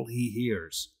all he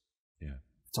hears. Yeah,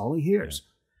 that's all he hears.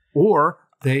 Yeah. Or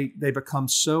they become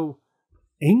so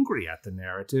angry at the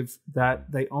narrative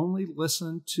that they only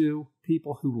listen to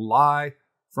people who lie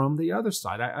from the other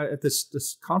side. At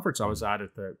this conference I was at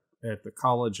the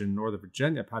college in Northern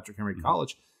Virginia, Patrick Henry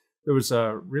College, there was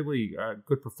a really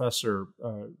good professor,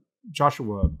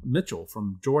 Joshua Mitchell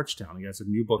from Georgetown. He has a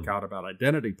new book out about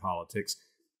identity politics.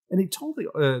 And he told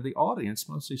the audience,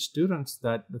 mostly students,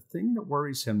 that the thing that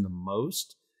worries him the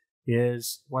most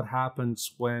is what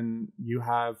happens when you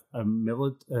have a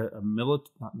militant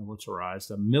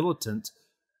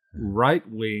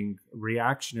right-wing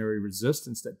reactionary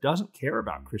resistance that doesn't care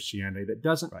about Christianity, that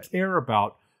doesn't care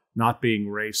about not being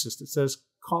racist. It says,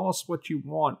 call us what you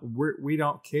want. We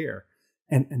don't care.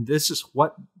 And this is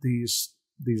what these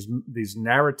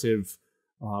narrative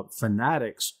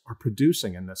fanatics are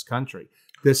producing in this country.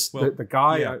 The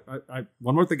guy,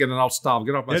 one more thing, and then I'll stop. I'll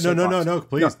get off my soapbox. No,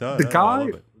 please.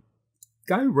 The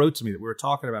guy who wrote to me that we were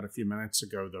talking about a few minutes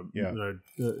ago, the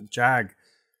JAG,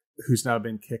 who's now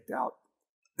been kicked out.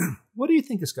 What do you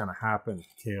think is going to happen,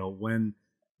 Kale,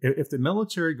 if the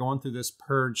military going through this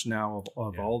purge now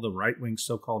of all the right-wing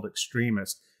so-called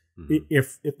extremists,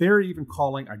 if they're even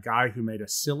calling a guy who made a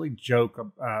silly joke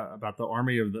about the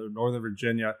Army of the Northern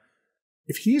Virginia,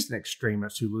 if he's an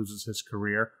extremist who loses his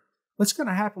career, what's going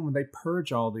to happen when they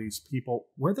purge all these people?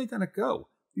 Where are they going to go?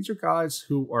 These are guys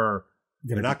who are...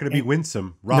 They're not going to be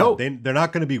winsome. Rob, they're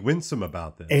not going to be winsome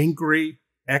about this. Angry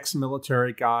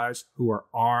ex-military guys who are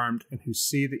armed and who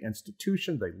see the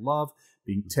institution they love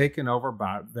being taken over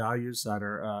by values that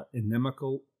are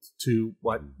inimical to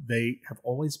what they have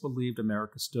always believed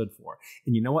America stood for.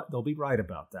 And you know what? They'll be right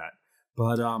about that.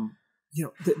 But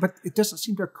but it doesn't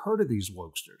seem to occur to these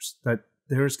wokesters that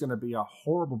there's going to be a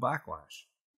horrible backlash.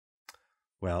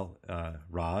 Well,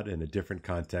 Rod, in a different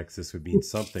context, this would mean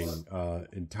something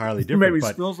entirely different. Maybe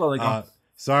spills like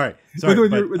sorry.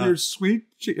 With your sweet,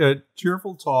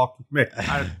 cheerful talk,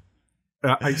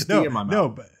 I stay in my mouth.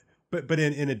 No, but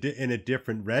in a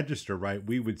different register, right?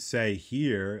 We would say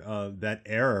here that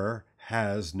error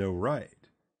has no right,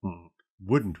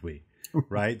 wouldn't we?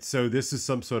 Right. So this is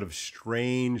some sort of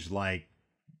strange, like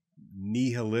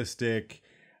nihilistic,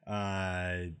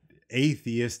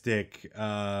 atheistic.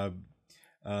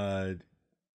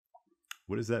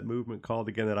 What is that movement called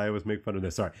again that I always make fun of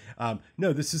this? Sorry.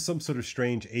 No, this is some sort of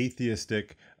strange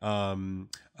atheistic,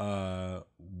 woke,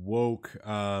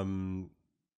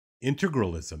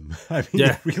 integralism. I mean,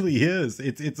 it really is.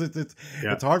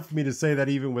 It's hard for me to say that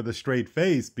even with a straight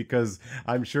face, because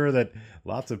I'm sure that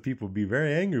lots of people would be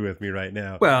very angry with me right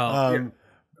now. Well,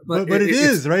 but it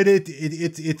is, right?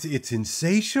 It's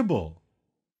insatiable.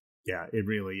 Yeah, it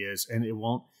really is. And it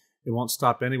won't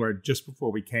stop anywhere. Just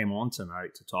before we came on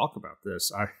tonight to talk about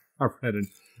this, I read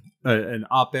an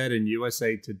op-ed in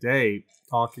USA Today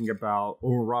talking about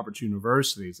Oral Roberts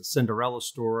University. It's a Cinderella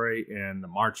story and the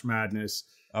March Madness.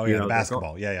 Oh, yeah, the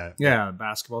basketball. Yeah, the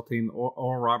basketball team.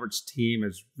 Oral Roberts' team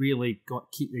is really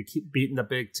they keep beating the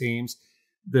big teams.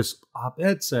 This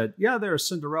op-ed said, they're a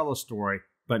Cinderella story,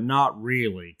 but not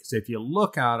really. Because if you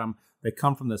look at them, They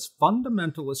come from this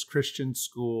fundamentalist Christian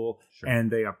school, and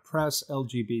they oppress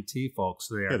LGBT folks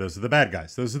there. Yeah, those are the bad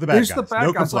guys. Those are the bad guys.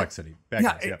 No complexity. Bad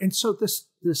guys, yeah. And so this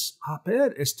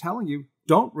op-ed is telling you,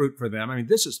 don't root for them. I mean,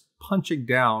 this is punching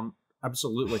down,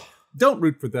 absolutely. Don't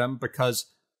root for them because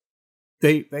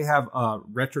they have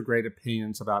retrograde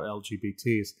opinions about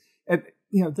LGBTs. And,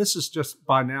 this is just,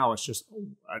 by now, it's just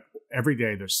every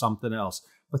day there's something else.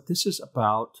 But this is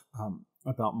about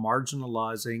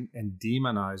marginalizing and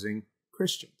demonizing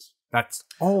Christians. That's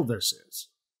all this is.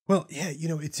 Well, yeah,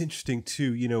 it's interesting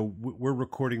too. We're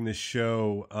recording this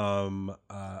show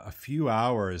a few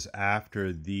hours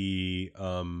after the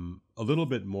a little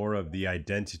bit more of the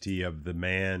identity of the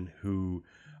man who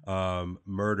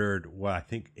murdered I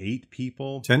think 8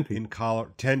 people, 10 people,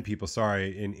 10 people.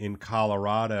 Sorry, in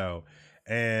Colorado,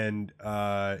 and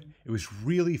it was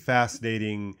really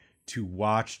fascinating to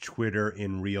watch Twitter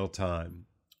in real time.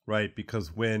 Right,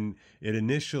 because when it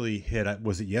initially hit,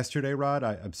 was it yesterday, Rod?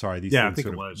 I'm sorry, these things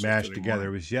sort of mashed together.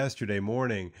 It was yesterday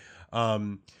morning.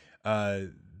 The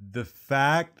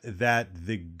fact that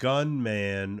the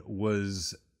gunman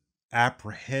was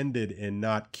apprehended and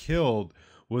not killed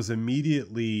was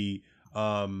immediately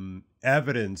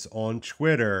evidence on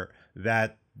Twitter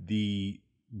that the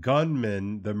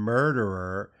gunman, the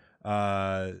murderer,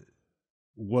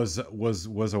 was a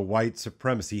white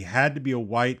supremacist. He had to be a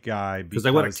white guy because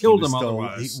they would have killed him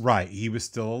otherwise. He was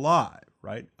still alive,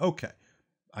 right? Okay.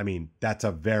 I mean, that's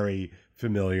a very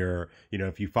familiar,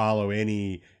 if you follow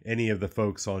any of the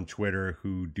folks on Twitter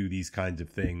who do these kinds of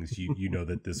things, you know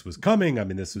that this was coming. I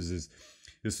mean, this was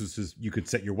just, you could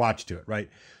set your watch to it, right?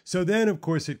 So then, of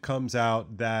course, it comes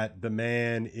out that the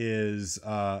man is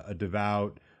a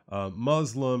devout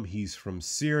Muslim. He's from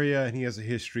Syria, and he has a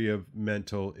history of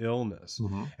mental illness.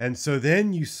 Mm-hmm. And so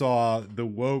then you saw the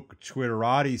woke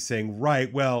Twitterati saying, right,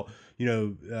 well,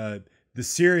 the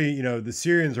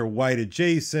Syrians are white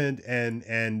adjacent,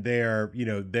 and they're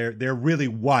really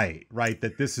white, right?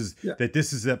 That this is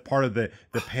that part of the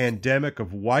pandemic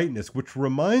of whiteness, which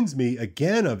reminds me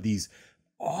again of these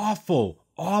awful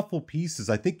pieces.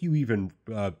 I think you even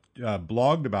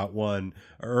blogged about one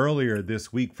earlier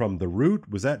this week from The Root.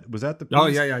 Was that the piece? Oh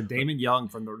yeah, Damon Young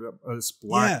from this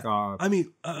black.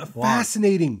 Yeah.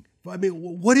 Fascinating. I mean,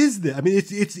 what is this? I mean,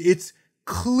 it's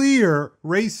clear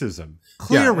racism.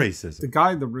 Racism. The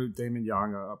guy in The Root, Damon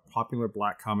Young, a popular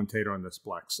black commentator on this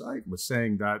black site, was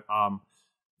saying that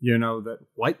that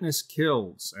whiteness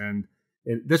kills, and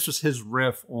this was his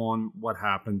riff on what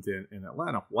happened in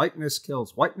Atlanta. Whiteness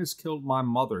kills. Whiteness killed my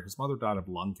mother. His mother died of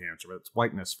lung cancer, but it's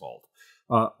whiteness' fault.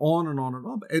 On and on and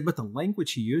on. But the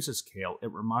language he uses, Kale,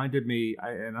 it reminded me,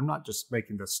 and I'm not just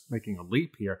making a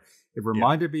leap here, it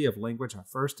reminded me of language I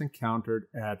first encountered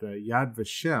at Yad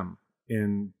Vashem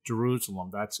in Jerusalem.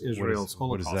 That's Israel's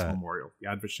Holocaust Memorial,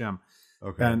 Yad Vashem.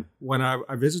 Okay. And when I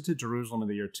visited Jerusalem in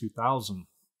the year 2000,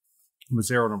 I was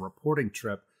there on a reporting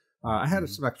trip. I had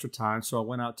some extra time, so I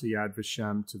went out to Yad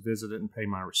Vashem to visit it and pay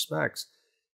my respects.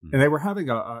 Mm-hmm. And they were having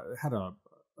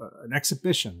an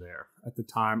exhibition there at the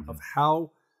time of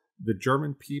how the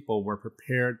German people were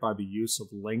prepared by the use of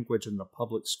language in the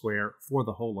public square for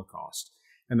the Holocaust.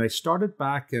 And they started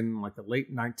back in like the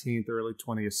late 19th, early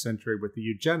 20th century with the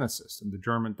eugenicists and the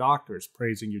German doctors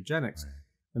praising eugenics. Right.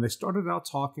 And they started out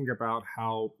talking about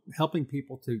how helping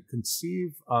people to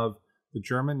conceive of the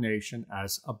German nation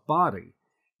as a body.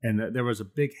 And there was a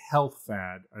big health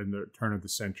fad in the turn of the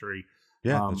century.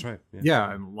 Yeah, that's right.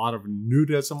 Yeah, and a lot of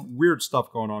nudism, weird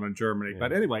stuff going on in Germany. Yeah.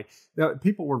 But anyway,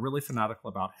 people were really fanatical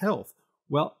about health.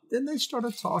 Well, then they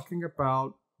started talking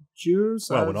about Jews.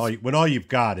 Well, when all you've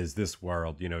got is this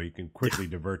world, you can quickly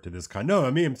divert to this kind. No, I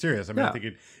mean, I'm serious. I mean, I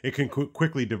think it can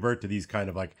quickly divert to these kind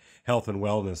of like health and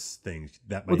wellness things.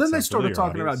 Then they started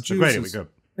talking about Jews.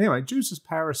 Anyway, Jews as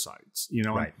parasites,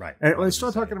 Right. And they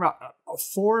start talking about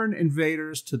foreign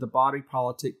invaders to the body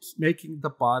politic, making the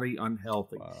body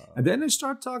unhealthy. And then they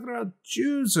start talking about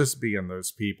Jews as being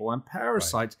those people and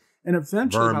parasites. Right. And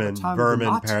eventually, by the time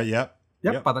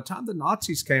by the time the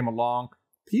Nazis came along,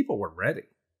 people were ready,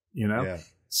 Yeah.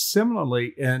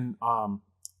 Similarly, in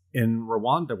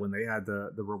Rwanda, when they had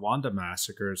the Rwanda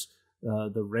massacres,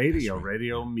 the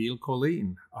Radio Mille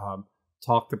Collines,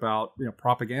 talked about,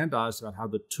 propagandized about how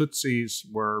the Tutsis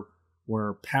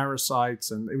were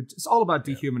parasites, and it's all about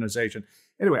dehumanization.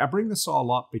 Anyway, I bring this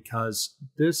all up because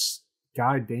this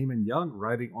guy, Damon Young,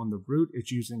 writing on The Root,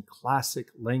 is using classic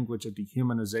language of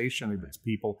dehumanization of its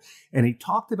people. And he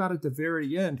talked about at the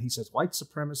very end, he says, white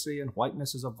supremacy and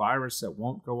whiteness is a virus that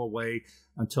won't go away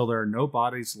until there are no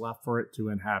bodies left for it to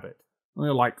inhabit. And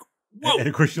you're like, whoa. And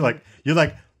of course, you're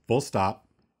like, full stop,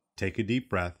 take a deep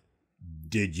breath.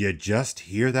 Did you just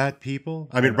hear that, people?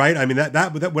 I mean, right? I mean,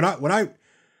 that when I,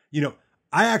 you know,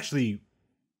 I actually,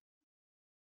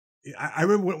 I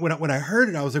remember when I heard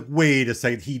it, I was like, wait a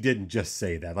second, he didn't just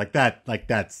say that. Like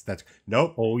that's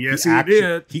nope. Oh yes, he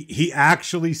did. He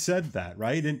actually said that,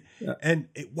 right? And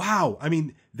wow, I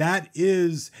mean, that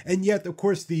is, and yet of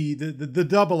course the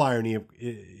double irony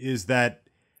is that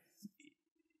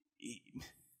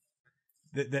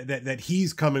that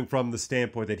he's coming from the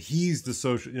standpoint that he's the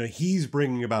social, he's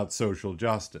bringing about social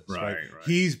justice, right?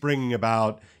 He's bringing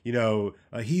about,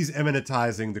 he's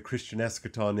eminentizing the Christian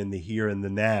eschaton in the here and the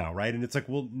now, right? And it's like,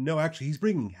 well, no, actually, he's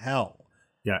bringing hell.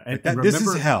 Yeah, and remember, this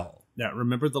is hell. Yeah,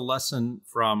 remember the lesson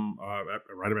from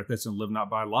right about this in Live Not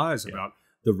by Lies about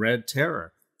the Red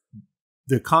Terror.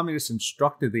 The communists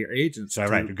instructed their agents.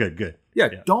 Right, good. Yeah,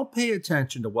 don't pay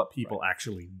attention to what people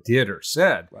actually did or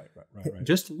said. Right.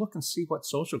 Just look and see what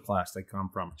social class they come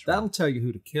from. That'll tell you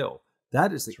who to kill.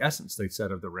 That is the essence, they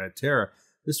said, of the Red Terror.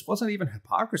 This wasn't even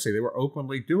hypocrisy. They were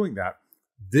openly doing that.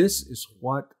 This is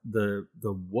what the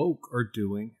woke are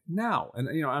doing now. And,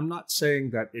 I'm not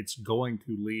saying that it's going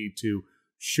to lead to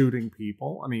shooting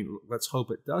people. I mean, let's hope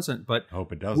it doesn't. But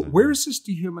where is this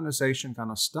dehumanization going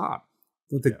to stop?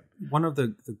 One of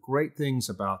the great things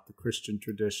about the Christian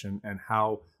tradition and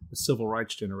how the civil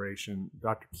rights generation,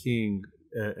 Dr. King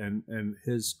and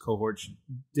his cohorts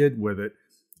did with it,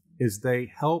 is they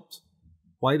helped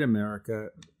white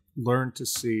America learn to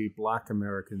see Black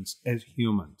Americans as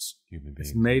humans,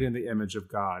 as made in the image of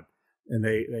God. And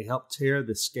they helped tear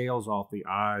the scales off the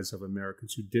eyes of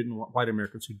Americans white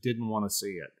Americans who didn't want to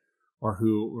see it, or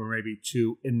who were maybe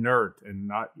too inert and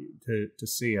not to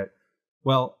see it.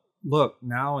 Well, look,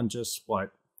 now in just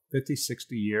 50,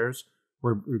 60 years,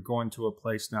 we're going to a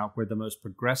place now where the most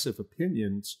progressive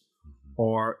opinions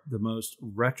are the most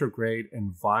retrograde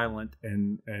and violent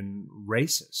and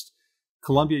racist.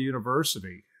 Columbia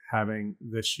University having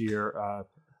this year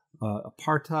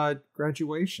apartheid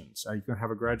graduations. You can have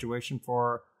a graduation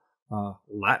for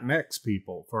Latinx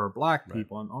people, for Black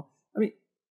people, and all. I mean,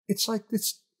 it's like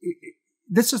this.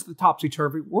 This is the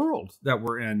topsy-turvy world that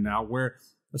we're in now, where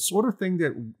the sort of thing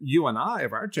that you and I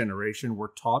of our generation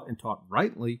were taught and taught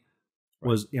rightly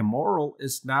was immoral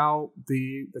is now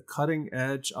the cutting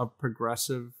edge of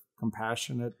progressive,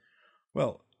 compassionate.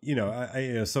 Well,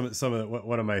 some of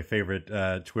one of my favorite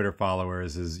Twitter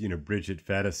followers is Bridget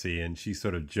Fetisi, and she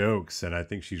sort of jokes, and I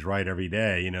think she's right every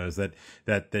day. Is that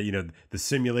the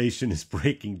simulation is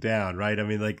breaking down, right? I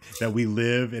mean, like that we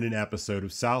live in an episode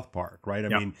of South Park, right? I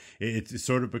mean, it's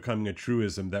sort of becoming a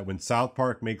truism that when South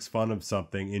Park makes fun of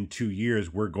something, in 2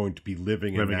 years we're going to be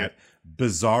living in that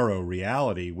bizarro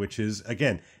reality, which is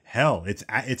again hell.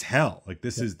 It's hell. Like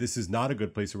this is not a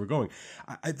good place that we're going.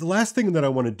 The last thing that I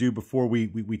want to do before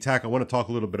we tackle, I want to talk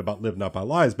a little bit about Live Not by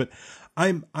Lies, but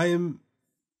I am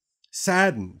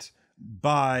saddened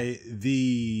by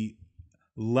the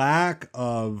lack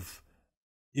of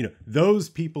those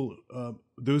people,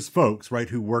 those folks, right,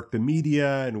 who work the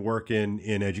media and work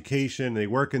in education. They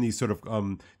work in these sort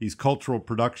of these cultural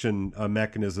production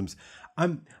mechanisms.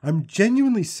 I'm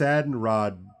genuinely saddened,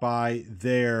 Rod, by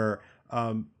their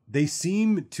they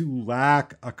seem to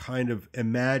lack a kind of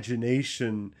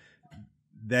imagination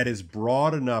that is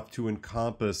broad enough to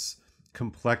encompass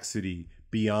complexity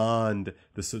beyond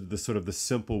the sort of the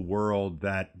simple world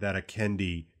that a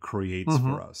Kendi creates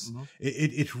for us.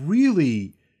 It's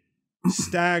really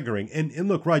staggering. And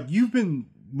look, Rod, you've been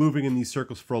moving in these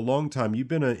circles for a long time. You've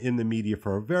been in the media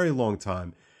for a very long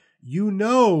time. You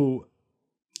know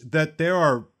that there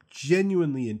are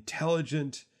genuinely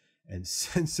intelligent and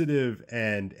sensitive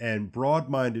and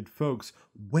broad-minded folks.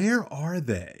 Where are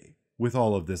they with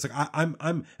all of this? Like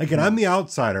I'm the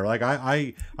outsider. Like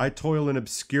I toil in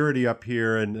obscurity up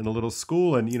here in a little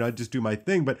school, and I just do my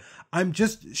thing. But I'm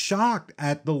just shocked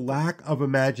at the lack of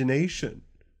imagination.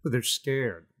 But they're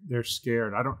scared. They're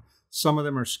scared. Some of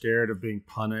them are scared of being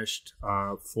punished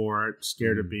for it.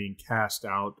 Scared of being cast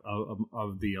out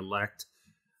of the elect.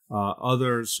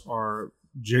 Others are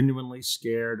genuinely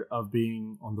scared of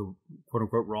being on the quote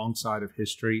unquote wrong side of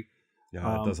history.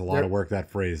 Yeah, it does a lot of work, that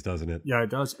phrase, doesn't it? Yeah, it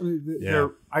does. I mean,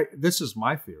 this is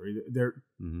my theory.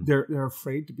 They're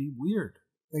afraid to be weird.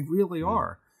 They really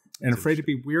are, and afraid to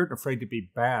be weird, and afraid to be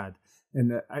bad.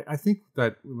 And I think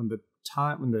that when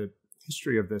the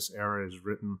history of this era is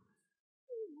written,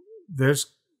 there's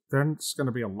going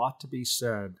to be a lot to be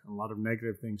said, a lot of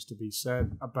negative things to be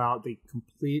said about the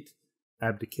complete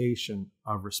abdication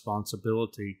of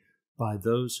responsibility by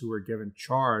those who are given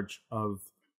charge of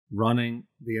running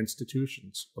the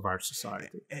institutions of our society.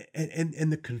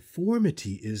 And the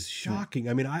conformity is shocking.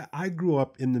 I mean, I grew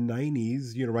up in the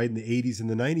 90s, right, in the 80s and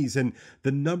the 90s, and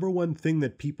the number one thing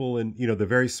that people and, the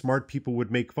very smart people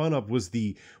would make fun of was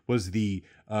the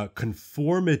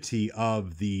conformity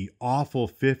of the awful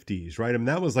 50s, right? I mean,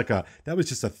 that was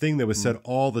just a thing that was said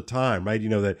all the time, right?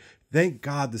 That thank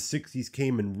God the 60s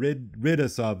came and rid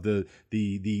us of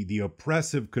the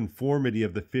oppressive conformity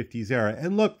of the 50s era.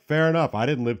 And look, fair enough. I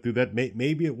didn't live through that.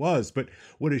 Maybe it was. But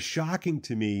what is shocking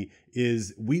to me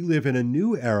is we live in a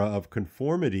new era of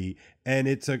conformity, and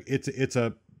it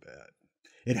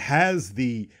has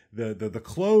the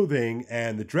clothing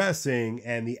and the dressing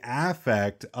and the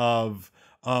affect of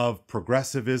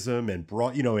progressivism and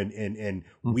broad, and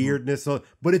weirdness.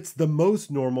 But it's the most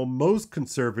normal, most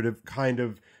conservative kind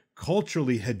of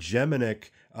culturally hegemonic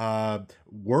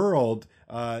world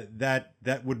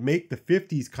that would make the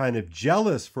 50s kind of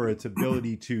jealous for its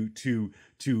ability to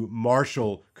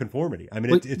marshal conformity. I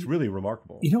mean, it's really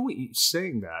remarkable.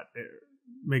 Saying that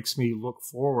makes me look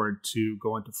forward to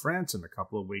going to France in a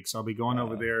couple of weeks. I'll be going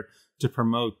over there to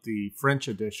promote the French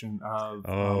edition of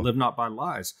Live Not by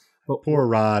Lies. But poor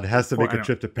Rod has to make a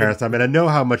trip to Paris. I mean, I know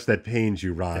how much that pains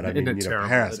you, Rod. I mean,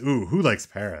 Paris. Ooh, who likes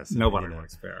Paris? Nobody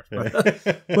likes Paris.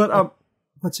 But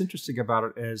what's interesting about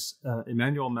it is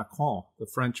Emmanuel Macron, the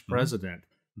French president,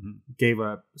 gave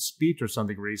a speech or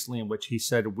something recently in which he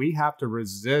said, we have to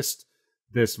resist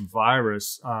this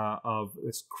virus of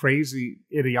this crazy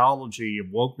ideology of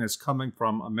wokeness coming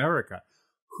from America.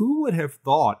 Who would have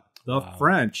thought the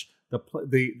French,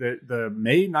 the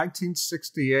May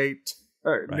 1968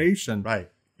 nation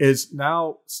is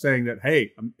now saying that,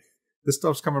 hey, this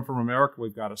stuff's coming from America,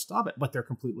 we've got to stop it. But they're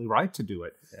completely right to do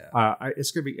it. Yeah. It's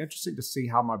going to be interesting to see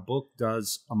how my book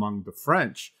does among the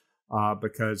French,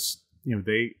 because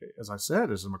they, as I said,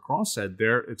 as Macron said,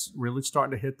 it's really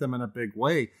starting to hit them in a big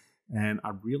way. And I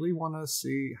really want to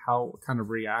see how kind of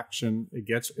reaction it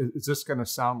gets. Is this going to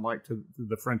sound like to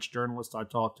the French journalist I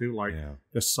talked to, like,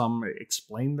 does some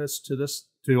explain this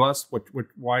to us,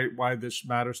 why this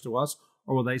matters to us?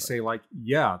 Or will they say, like,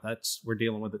 yeah, we're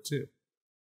dealing with it too?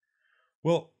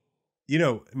 Well,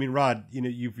 I mean, Rod,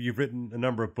 you've written a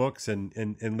number of books,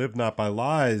 and Live Not by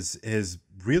Lies has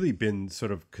really been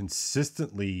sort of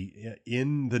consistently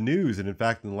in the news. And in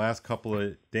fact, in the last couple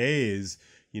of days,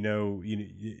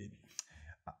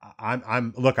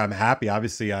 I'm happy.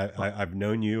 Obviously, I've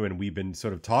known you, and we've been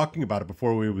sort of talking about it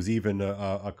before it was even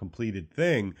a completed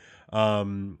thing.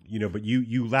 But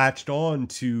you latched on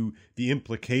to the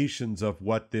implications of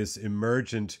what this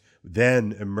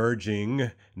then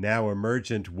emerging, now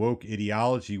emergent woke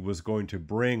ideology was going to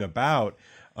bring about.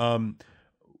 Do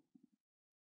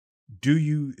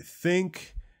you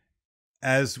think,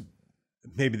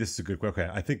 maybe this is a good question.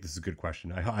 Okay, I think this is a good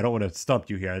question. I don't want to stump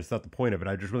you here. It's not the point of it.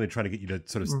 I'm just really trying to get you to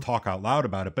sort of talk out loud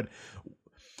about it. But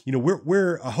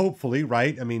we're hopefully,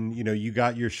 right. I mean, you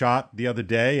got your shot the other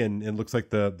day, and it looks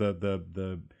like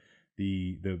the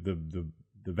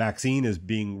vaccine is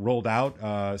being rolled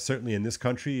out. Certainly in this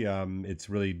country, it's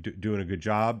really doing a good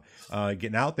job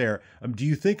getting out there. Do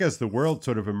you think as the world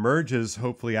sort of emerges,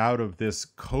 hopefully out of this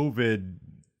COVID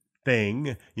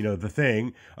thing,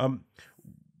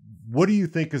 what do you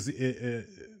think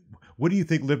what do you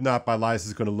think Live Not by Lies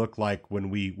is going to look like when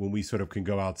we sort of can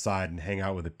go outside and hang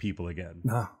out with the people again?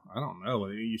 No, I don't know.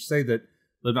 You say that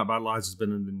Live Not by Lies has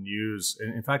been in the news.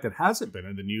 And in fact, it hasn't been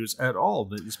in the news at all.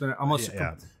 It's been almost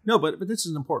no, but this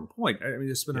is an important point. I mean,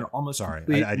 it's been an almost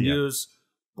complete news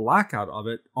blackout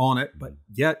on it, but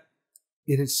yet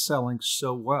it is selling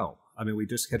so well. I mean, we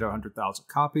just hit 100,000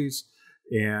 copies.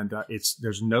 And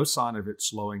there's no sign of it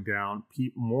slowing down.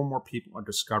 More and more people are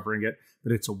discovering it,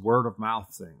 but it's a word of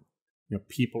mouth thing.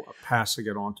 People are passing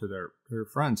it on to their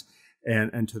friends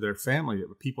and to their family.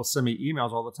 People send me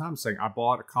emails all the time saying, I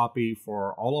bought a copy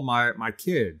for all of my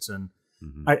kids. And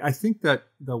I think that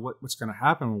what's going to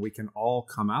happen when we can all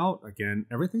come out again,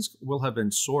 everything will have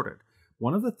been sorted.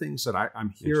 One of the things that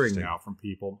I'm hearing now from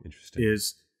people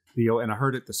is, and I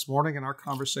heard it this morning in our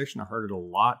conversation, I heard it a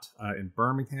lot in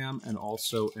Birmingham and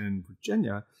also in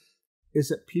Virginia, is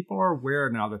that people are aware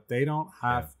now that they don't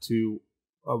have to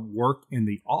work in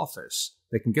the office.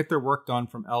 They can get their work done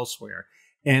from elsewhere.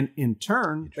 And in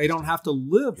turn, they don't have to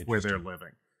live where they're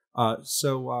living.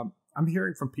 So I'm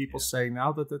hearing from people saying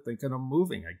now that they're thinking of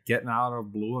moving, getting out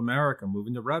of blue America,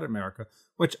 moving to red America,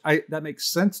 which that makes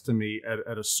sense to me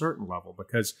at a certain level,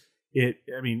 because if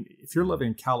you're living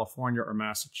in California or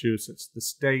Massachusetts, the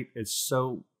state is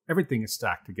everything is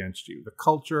stacked against you. The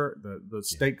culture, the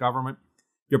state government,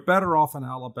 you're better off in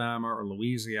Alabama or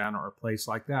Louisiana or a place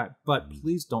like that. But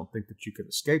please don't think that you can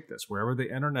escape this. Wherever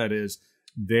the internet is,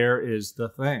 there is the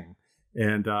thing.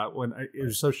 And it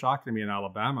was so shocking to me in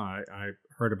Alabama, I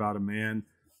heard about a man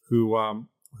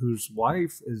whose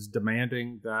wife is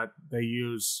demanding that they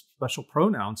use special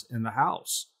pronouns in the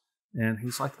house. And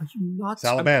he's like, "Are you nuts?" It's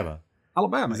Alabama.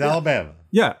 Alabama. It's Alabama.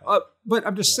 Yeah. But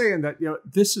I'm just saying that,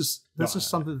 this is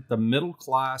something that the middle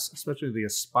class, especially the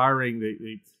aspiring,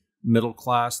 the middle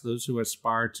class, those who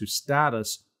aspire to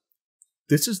status,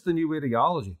 this is the new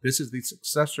ideology. This is the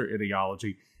successor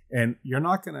ideology. And you're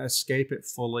not going to escape it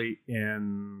fully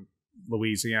in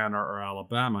Louisiana or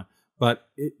Alabama. But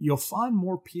you'll find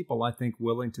more people, I think,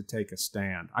 willing to take a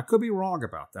stand. I could be wrong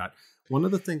about that. One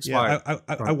of the things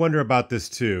I wonder about this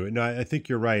too. No, I think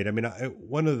you're right. I mean,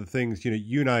 one of the things,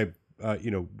 you and I,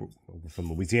 we're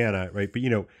from Louisiana, right? But,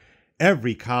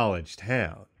 every college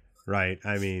town, right?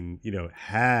 I mean,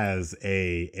 has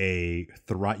a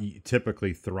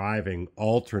typically thriving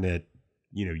alternate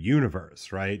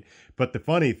universe, right? But the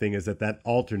funny thing is that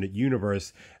alternate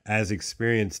universe, as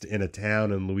experienced in a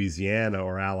town in Louisiana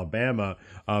or Alabama,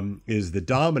 is the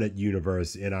dominant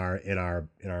universe in our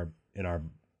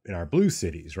blue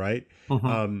cities, right?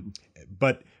 Mm-hmm.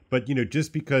 But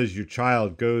just because your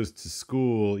child goes to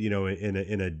school,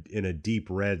 in a deep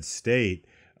red state,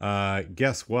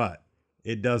 guess what?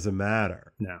 It doesn't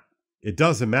matter. No. It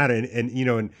doesn't matter.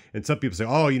 And some people say,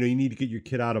 oh, you need to get your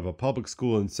kid out of a public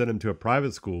school and send him to a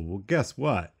private school. Well, guess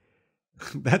what?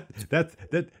 That's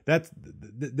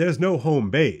there's no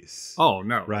home base. Oh,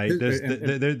 no. Right?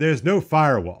 There's no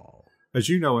firewall. As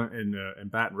you know, in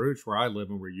Baton Rouge, where I live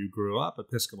and where you grew up,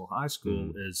 Episcopal High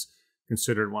School is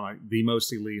considered one of the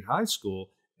most elite high school.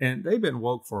 And they've been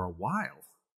woke for a while,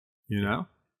 Yeah.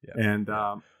 And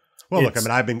well, look, I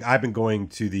mean, I've been going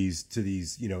to these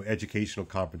educational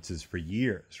conferences for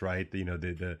years, right?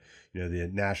 The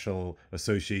National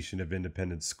Association of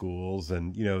Independent Schools,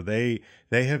 and they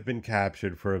have been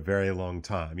captured for a very long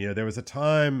time. There was a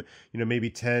time, maybe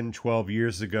 10, 12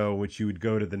 years ago, in which you would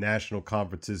go to the national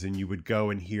conferences and you would go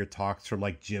and hear talks from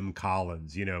like Jim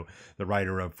Collins, the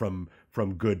writer of From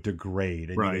Good to Great,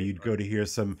 and you'd go to hear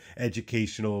some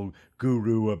educational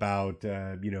guru about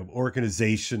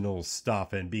organizational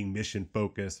stuff and being mission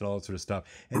focused and all that sort of stuff.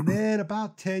 And then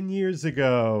about 10 years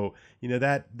ago,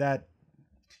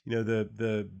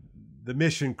 the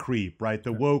mission creep, right?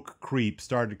 The woke creep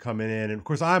started coming in. And of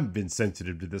course, I've been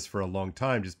sensitive to this for a long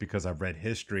time just because I've read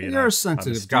history. You're a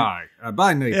sensitive guy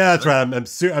by nature. Yeah, that's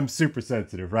right. I'm super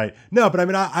sensitive, right? No, but I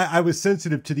mean, I was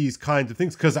sensitive to these kinds of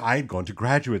things because I had gone to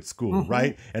graduate school,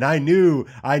 right? And I knew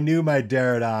my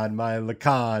Derrida and my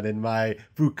Lacan and my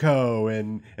Foucault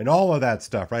and all of that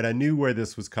stuff, right? I knew where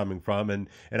this was coming from. And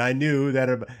I knew that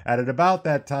at about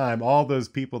that time, all those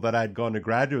people that I'd gone to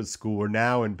graduate school were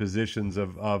now in positions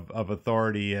of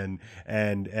authority and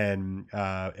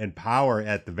power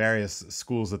at the various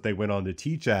schools that they went on to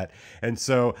teach at. And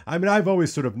so, I mean, I've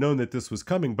always sort of known that this was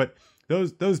coming, but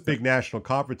those big national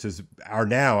conferences are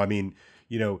now, I mean,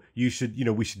 we should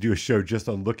do a show just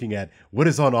on looking at what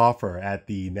is on offer at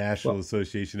the National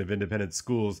Association of Independent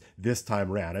Schools this time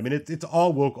around. I mean, it's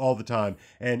all woke all the time,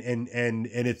 and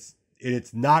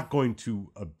it's not going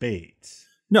to abate.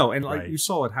 No, and like you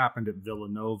saw it happened at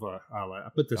Villanova. I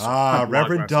put this.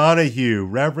 Reverend Donahue.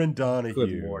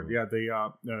 Good Lord, yeah.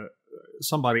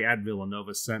 Somebody at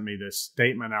Villanova sent me this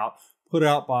statement put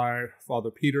out by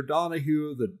Father Peter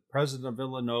Donahue, the president of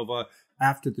Villanova,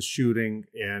 after the shooting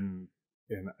in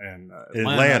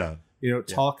Atlanta.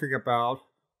 Talking about,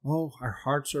 our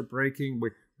hearts are breaking.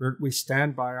 We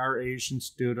stand by our Asian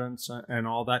students and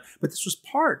all that. But this was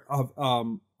part of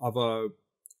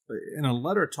in a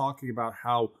letter talking about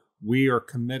how we are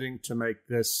committing to make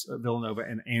this Villanova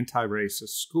an anti-racist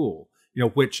school,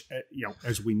 which,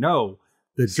 as we know,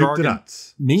 the jargon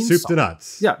means soup to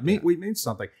nuts. Yeah, we mean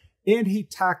something. And he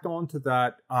tacked on to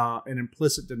that an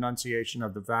implicit denunciation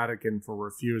of the Vatican for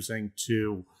refusing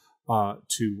to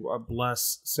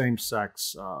bless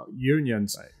same-sex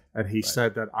unions. Right. And he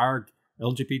said that our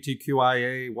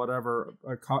LGBTQIA, whatever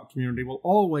community will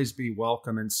always be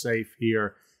welcome and safe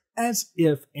here. As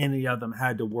if any of them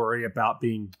had to worry about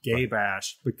being gay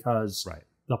bashed because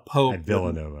the Pope at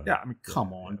Villanova. Yeah, I mean,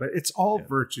 come on, but it's all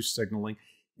virtue signaling.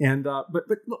 And but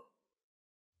look,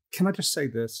 can I just say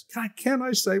this? Can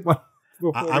I say what?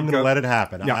 I'm going to let it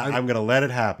happen. Yeah, I'm going to let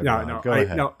it happen. No, go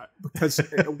ahead. No, because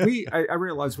I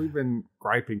realize we've been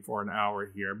griping for an hour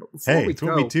here, but before we go,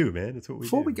 what we do, man. It's what we do.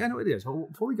 Before we go, it is.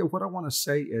 Before we go, what I want to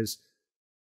say is,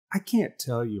 I can't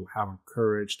tell you how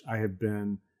encouraged I have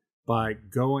been by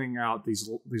going out these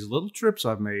little trips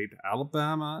I've made to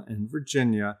Alabama and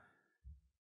Virginia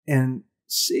and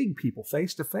seeing people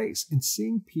face to face and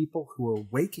seeing people who are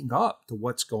waking up to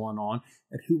what's going on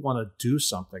and who want to do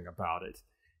something about it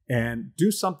and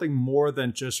do something more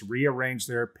than just rearrange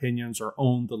their opinions or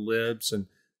own the libs. And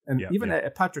even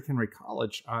at Patrick Henry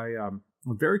College, a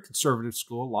very conservative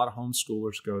school, a lot of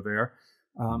homeschoolers go there.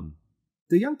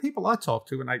 The young people I talked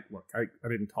to, and I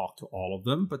didn't talk to all of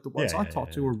them, but the ones I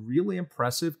talked to were really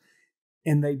impressive.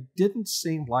 And they didn't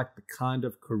seem like the kind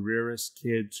of careerist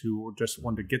kids who just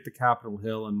wanted to get to Capitol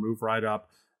Hill and move right up,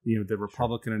 the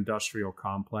Republican industrial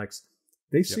complex.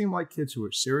 They seemed like kids who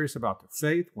were serious about their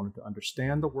faith, wanted to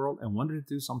understand the world, and wanted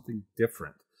to do something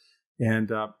different.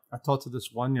 And I talked to this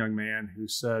one young man who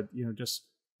said, just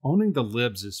owning the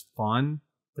libs is fun,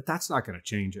 but that's not going to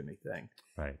change anything.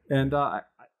 Right. And I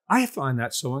find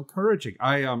that so encouraging.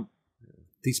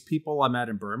 These people I met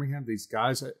in Birmingham, these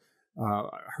guys. I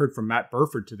heard from Matt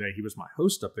Burford today. He was my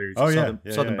host up there. He's a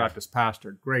Southern Baptist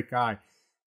pastor, great guy.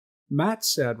 Matt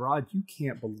said, Rod, you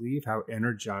can't believe how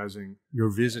energizing your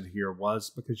visit here was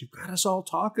because you've got us all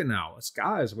talking now. As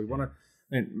guys, we want to,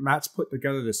 and Matt's put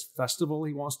together this festival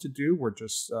he wants to do where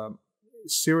just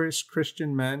serious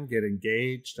Christian men get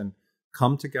engaged and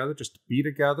come together just to be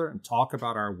together and talk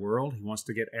about our world. He wants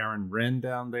to get Aaron Wren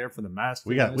down there for the master.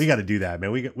 We got to do that,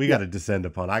 man. We got to descend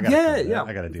upon. I got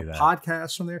to do that.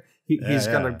 Podcast from there. He's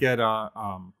going to get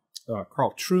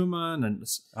Carl Truman and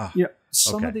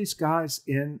some of these guys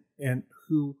in and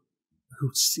who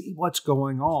see what's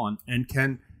going on and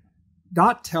can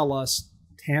not tell us,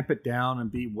 tamp it down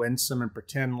and be winsome and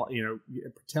pretend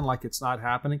like it's not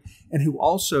happening, and who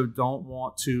also don't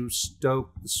want to stoke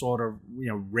the sort of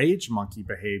rage monkey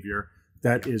behavior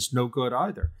that is no good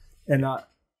either. And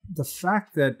the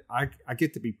fact that I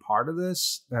get to be part of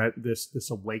this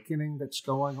awakening that's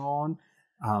going on,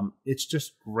 it's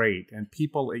just great. And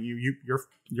people,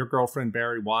 your girlfriend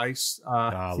Barry Weiss,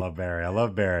 I love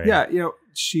Barry. Yeah,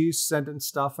 she's sending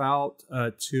stuff out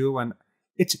too, and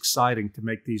it's exciting to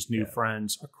make these new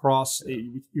friends across.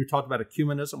 You talked about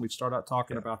ecumenism. We start out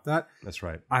talking about that. That's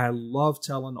right. I love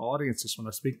telling audiences when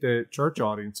I speak to church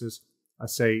audiences, I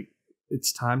say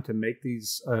it's time to make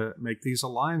these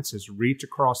alliances, reach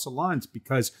across the lines,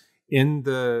 because in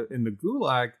the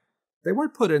Gulag, they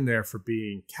weren't put in there for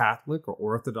being Catholic or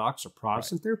Orthodox or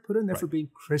Protestant. Right. They were put in there for being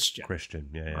Christian.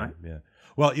 Yeah.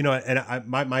 Well, and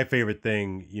my favorite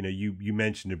thing, you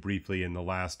mentioned it briefly in the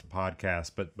last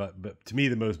podcast, but to me,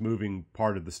 the most moving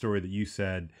part of the story that you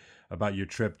said about your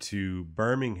trip to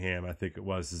Birmingham, I think it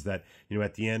was, is that,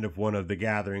 at the end of one of the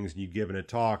gatherings, and you'd given a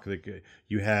talk, that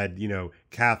you had,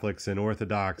 Catholics and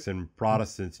Orthodox and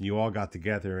Protestants, and you all got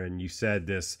together and you said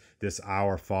this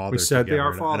Our Father. We said together. the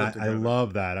Our Father and I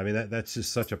love that. I mean, that's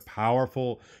just such a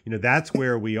powerful, that's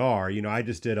where we are. I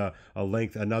just did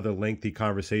another lengthy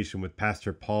conversation with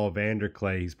Pastor Paul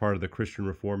Vanderclay. He's part of the Christian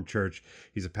Reformed Church.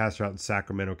 He's a pastor out in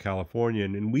Sacramento, California.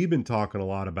 And we've been talking a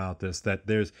lot about this, that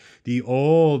there's the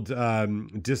old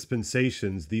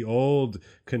dispensations, the old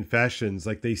confessions,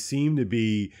 like they seem to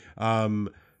be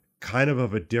kind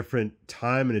of a different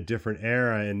time and a different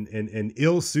era and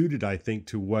ill-suited, I think,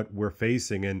 to what we're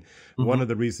facing. And one of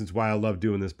the reasons why I love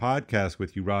doing this podcast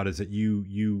with you, Rod, is that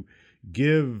you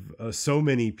give so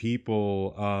many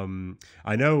people,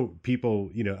 I know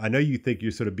people, I know you think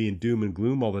you're sort of being doom and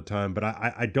gloom all the time, but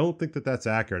I don't think that that's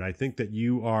accurate. I think that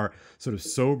you are sort of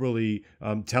soberly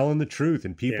telling the truth,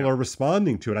 and people are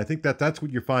responding to it. I think that that's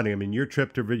what you're finding. I mean, your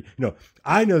trip to,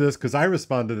 I know this because I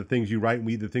respond to the things you write and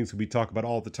the things that we talk about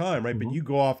all the time, right? But you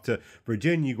go off to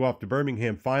Virginia, you go off to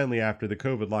Birmingham finally after the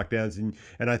COVID lockdowns,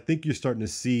 and I think you're starting to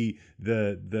see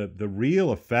the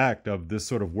real effect of this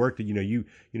sort of work that, you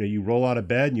roll out of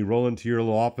bed and you roll into your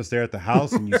little office there at the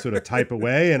house and you sort of type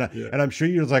away. And I'm sure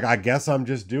you're like, I guess I'm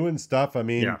just doing stuff. I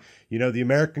mean, the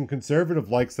American conservative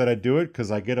likes that I do it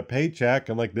because I get a paycheck.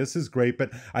 I'm like, this is great.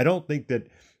 But I don't think that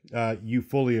you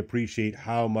fully appreciate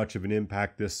how much of an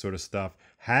impact this sort of stuff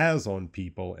has on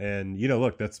people. And,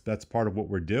 look, that's part of what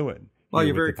we're doing. Well,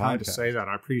 you're very kind to say that.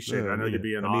 I appreciate it. I know you're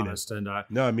being honest. And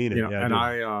no, I mean it. And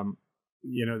I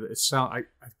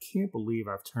can't believe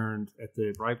I've turned at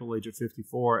the ripe old age of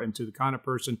 54 into the kind of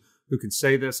person who can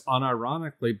say this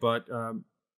unironically, but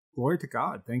glory to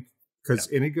God. Because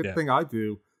any good thing I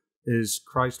do is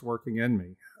Christ working in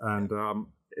me. And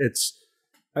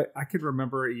I could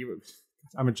remember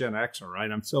I'm a Gen Xer,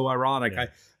 right? I'm so ironic. Yeah.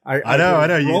 I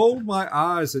know. Rolled my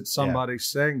eyes at somebody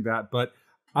saying that, but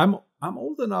I'm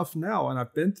old enough now, and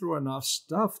I've been through enough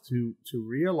stuff to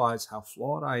realize how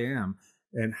flawed I am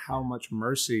and how much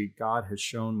mercy God has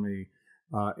shown me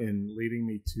in leading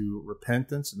me to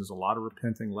repentance. And there's a lot of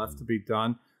repenting left to be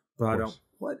done. But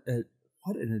what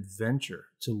what an adventure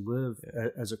to live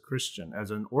as a Christian,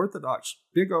 as an Orthodox,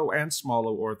 big O and small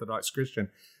O Orthodox Christian.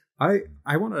 I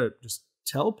want to just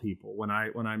tell people when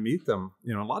I meet them,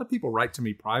 a lot of people write to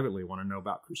me privately, want to know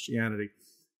about Christianity.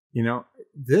 It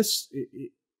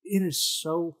is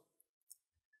so,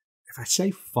 if I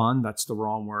say fun, that's the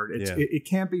wrong word. It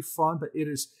can be fun, but it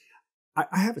is.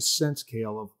 I have a sense,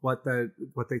 Kale, of what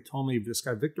they told me. This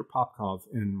guy, Viktor Popkov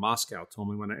in Moscow, told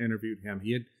me when I interviewed him.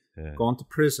 He had gone to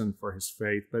prison for his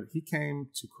faith, but he came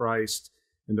to Christ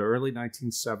in the early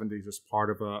 1970s as part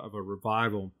of a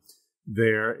revival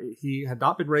there. He had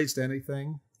not been raised to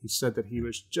anything. He said that he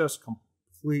was just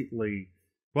completely...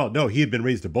 Well, no, he had been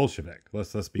raised a Bolshevik.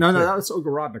 Let's be clear. No, that was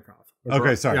Ogorodnikov.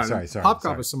 Okay, sorry.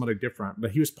 Popkov is somebody different,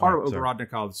 but he was part of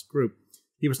Ogorodnikov's group.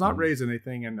 He was not raised in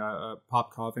anything in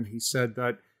Popkov, and he said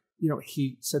that,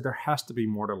 there has to be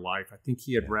more to life. I think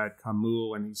he had read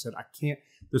Camus, and he said,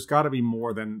 there's got to be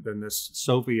more than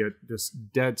this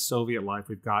dead Soviet life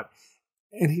we've got.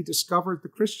 And he discovered the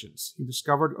Christians. He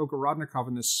discovered Ogorodnikov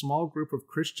and this small group of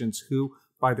Christians who,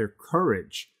 by their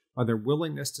courage, by their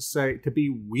willingness to be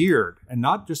weird, and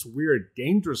not just weird,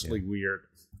 dangerously weird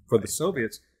for the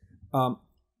Soviets,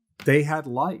 they had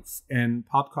life. And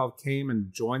Popkov came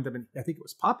and joined them. And I think it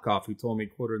was Popkov who told me,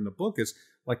 quoted in the book, is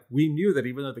like, we knew that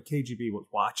even though the KGB was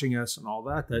watching us and all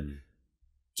that, that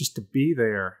just to be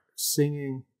there,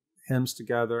 singing hymns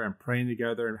together and praying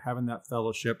together and having that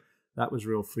fellowship, that was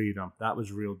real freedom. That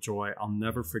was real joy. I'll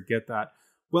never forget that.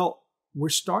 Well, we're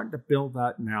starting to build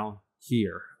that now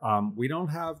here. We don't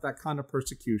have that kind of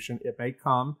persecution. It may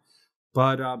come,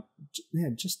 but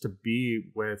just to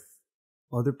be with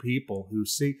other people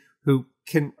who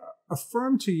can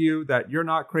affirm to you that you're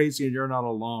not crazy and you're not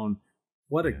alone.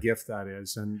 What a gift that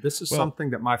is. And this is something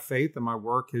that my faith and my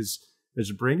work is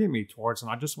bringing me towards.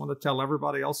 And I just want to tell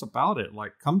everybody else about it.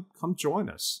 Like, come join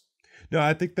us. No,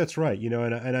 I think that's right.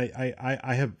 And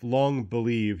I have long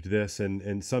believed this,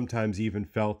 and sometimes even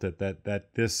felt it,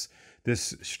 that this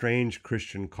strange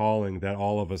Christian calling that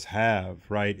all of us have,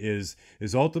 right, is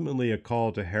ultimately a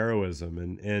call to heroism.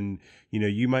 And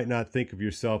you might not think of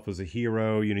yourself as a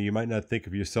hero. You might not think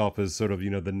of yourself as sort of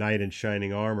the knight in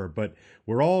shining armor, but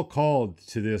we're all called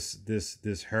to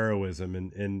this heroism,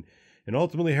 and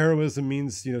ultimately heroism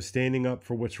means, standing up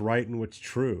for what's right and what's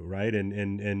true, right?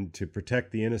 And to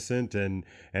protect the innocent and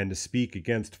to speak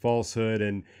against falsehood.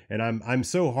 And I'm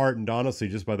so heartened, honestly,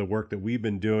 just by the work that we've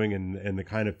been doing and the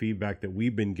kind of feedback that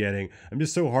we've been getting. I'm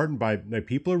just so heartened by, like,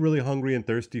 people are really hungry and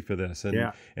thirsty for this.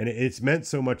 And it's meant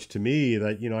so much to me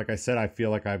that, like I said, I feel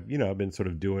like I've been sort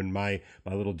of doing my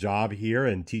little job here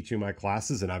and teaching my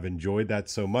classes, and I've enjoyed that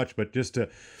so much. But just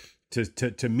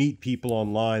to meet people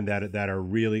online that are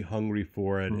really hungry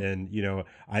for it, and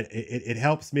it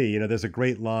helps me. There's a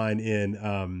great line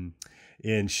in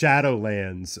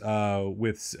Shadowlands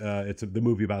with it's the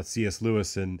movie about C.S.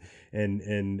 Lewis, and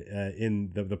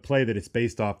in the play that it's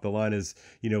based off, the line is,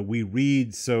 we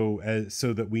read so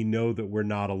that we know that we're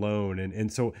not alone,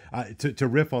 and so to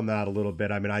riff on that a little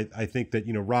bit. I mean, I think that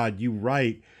Rod, you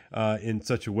write in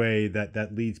such a way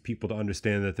that leads people to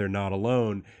understand that they're not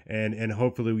alone, and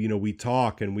hopefully we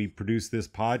talk and we produce this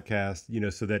podcast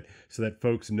so that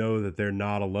folks know that they're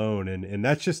not alone, and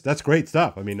that's great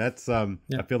stuff. I mean, that's I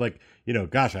feel like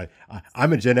gosh,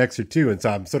 I'm a Gen Xer too, and so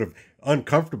I'm sort of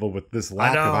uncomfortable with this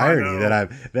lack of irony that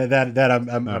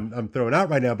I'm throwing out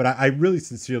right now, but I really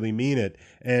sincerely mean it.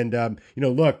 And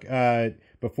look,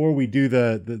 before we do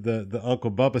the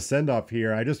Uncle Bubba send off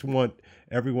here, I just want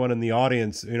everyone in the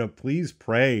audience, please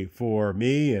pray for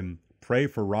me and pray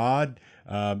for Rod.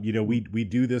 We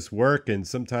do this work, and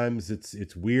sometimes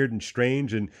it's weird and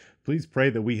strange, and please pray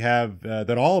that we have,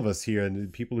 that all of us here and the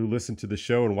people who listen to the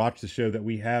show and watch the show, that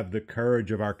we have the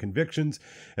courage of our convictions,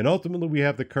 and ultimately we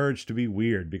have the courage to be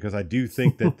weird, because I do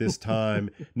think that this time,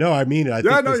 no, I mean it. I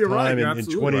think this time in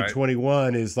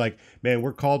 2021 is like, man,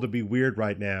 we're called to be weird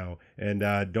right now, and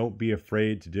don't be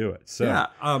afraid to do it. So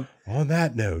on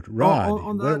that note,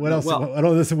 Rod, what else?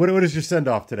 What is your send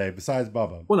off today besides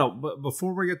Bubba? Well, no, but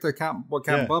before we get to what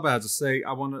Captain Bubba has to say,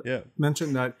 I want to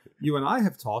mention that you and I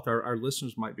have talked, our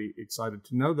listeners might be excited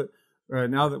to know that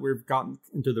now that we've gotten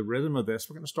into the rhythm of this,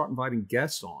 we're going to start inviting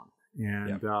guests on.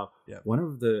 And one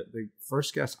of the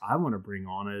first guests I want to bring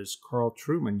on is Carl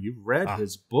Trueman. You've read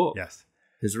his book. Yes.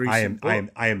 His recent book.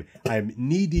 I am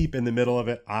knee deep in the middle of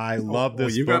it. I love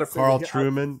this book, Carl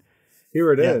Trueman.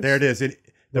 Here it is. There it is.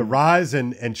 the rise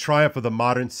and triumph of the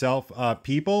modern self,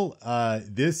 people.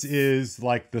 This is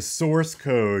like the source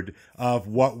code of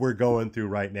what we're going through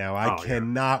right now. I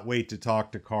cannot wait to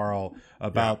talk to Carl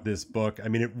about this book. I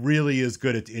mean, it really is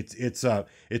good. It's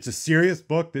a serious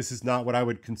book. This is not what I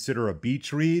would consider a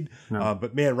beach read. No.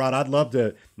 But man, Ron, I'd love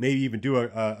to maybe even do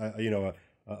a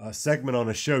segment on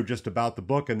a show just about the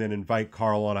book and then invite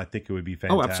Carl on. I think it would be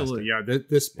fantastic. Oh, absolutely. Yeah.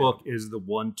 This book is the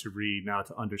one to read now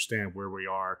to understand where we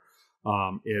are.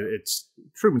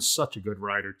 Truman's such a good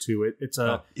writer too.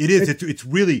 It's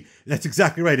really, that's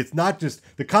exactly right. It's not just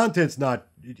the content's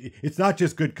it's not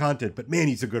just good content, but man,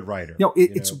 he's a good writer.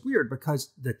 It's weird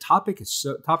because the topics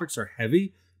are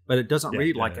heavy, but it doesn't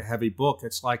read like a heavy book.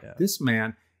 It's like this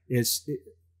man is,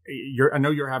 I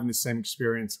know you're having the same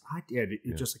experience I did.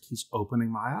 It's just like he's opening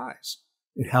my eyes.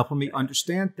 It helping me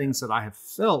understand things that I have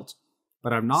felt,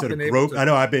 but I've not been able to. I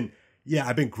know I've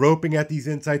been groping at these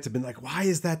insights. I've been like, why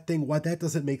is that thing? What that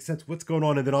doesn't make sense. What's going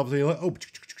on? And then obviously, like,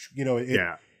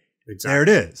 exactly. There it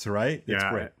is, right? It's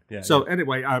great. Yeah. So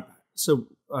anyway,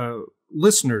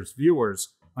 listeners, viewers,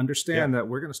 understand that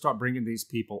we're going to start bringing these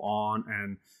people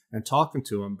on and talking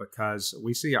to them because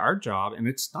we see our job, and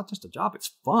it's not just a job;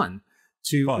 it's fun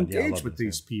to engage with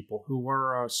these people who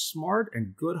are smart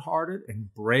and good-hearted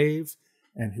and brave,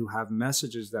 and who have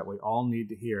messages that we all need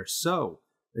to hear. So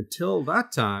until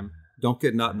that time. Don't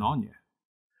get nothing on you.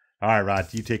 All right,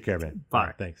 Rod. You take care, man. Bye.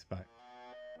 Right, thanks. Bye.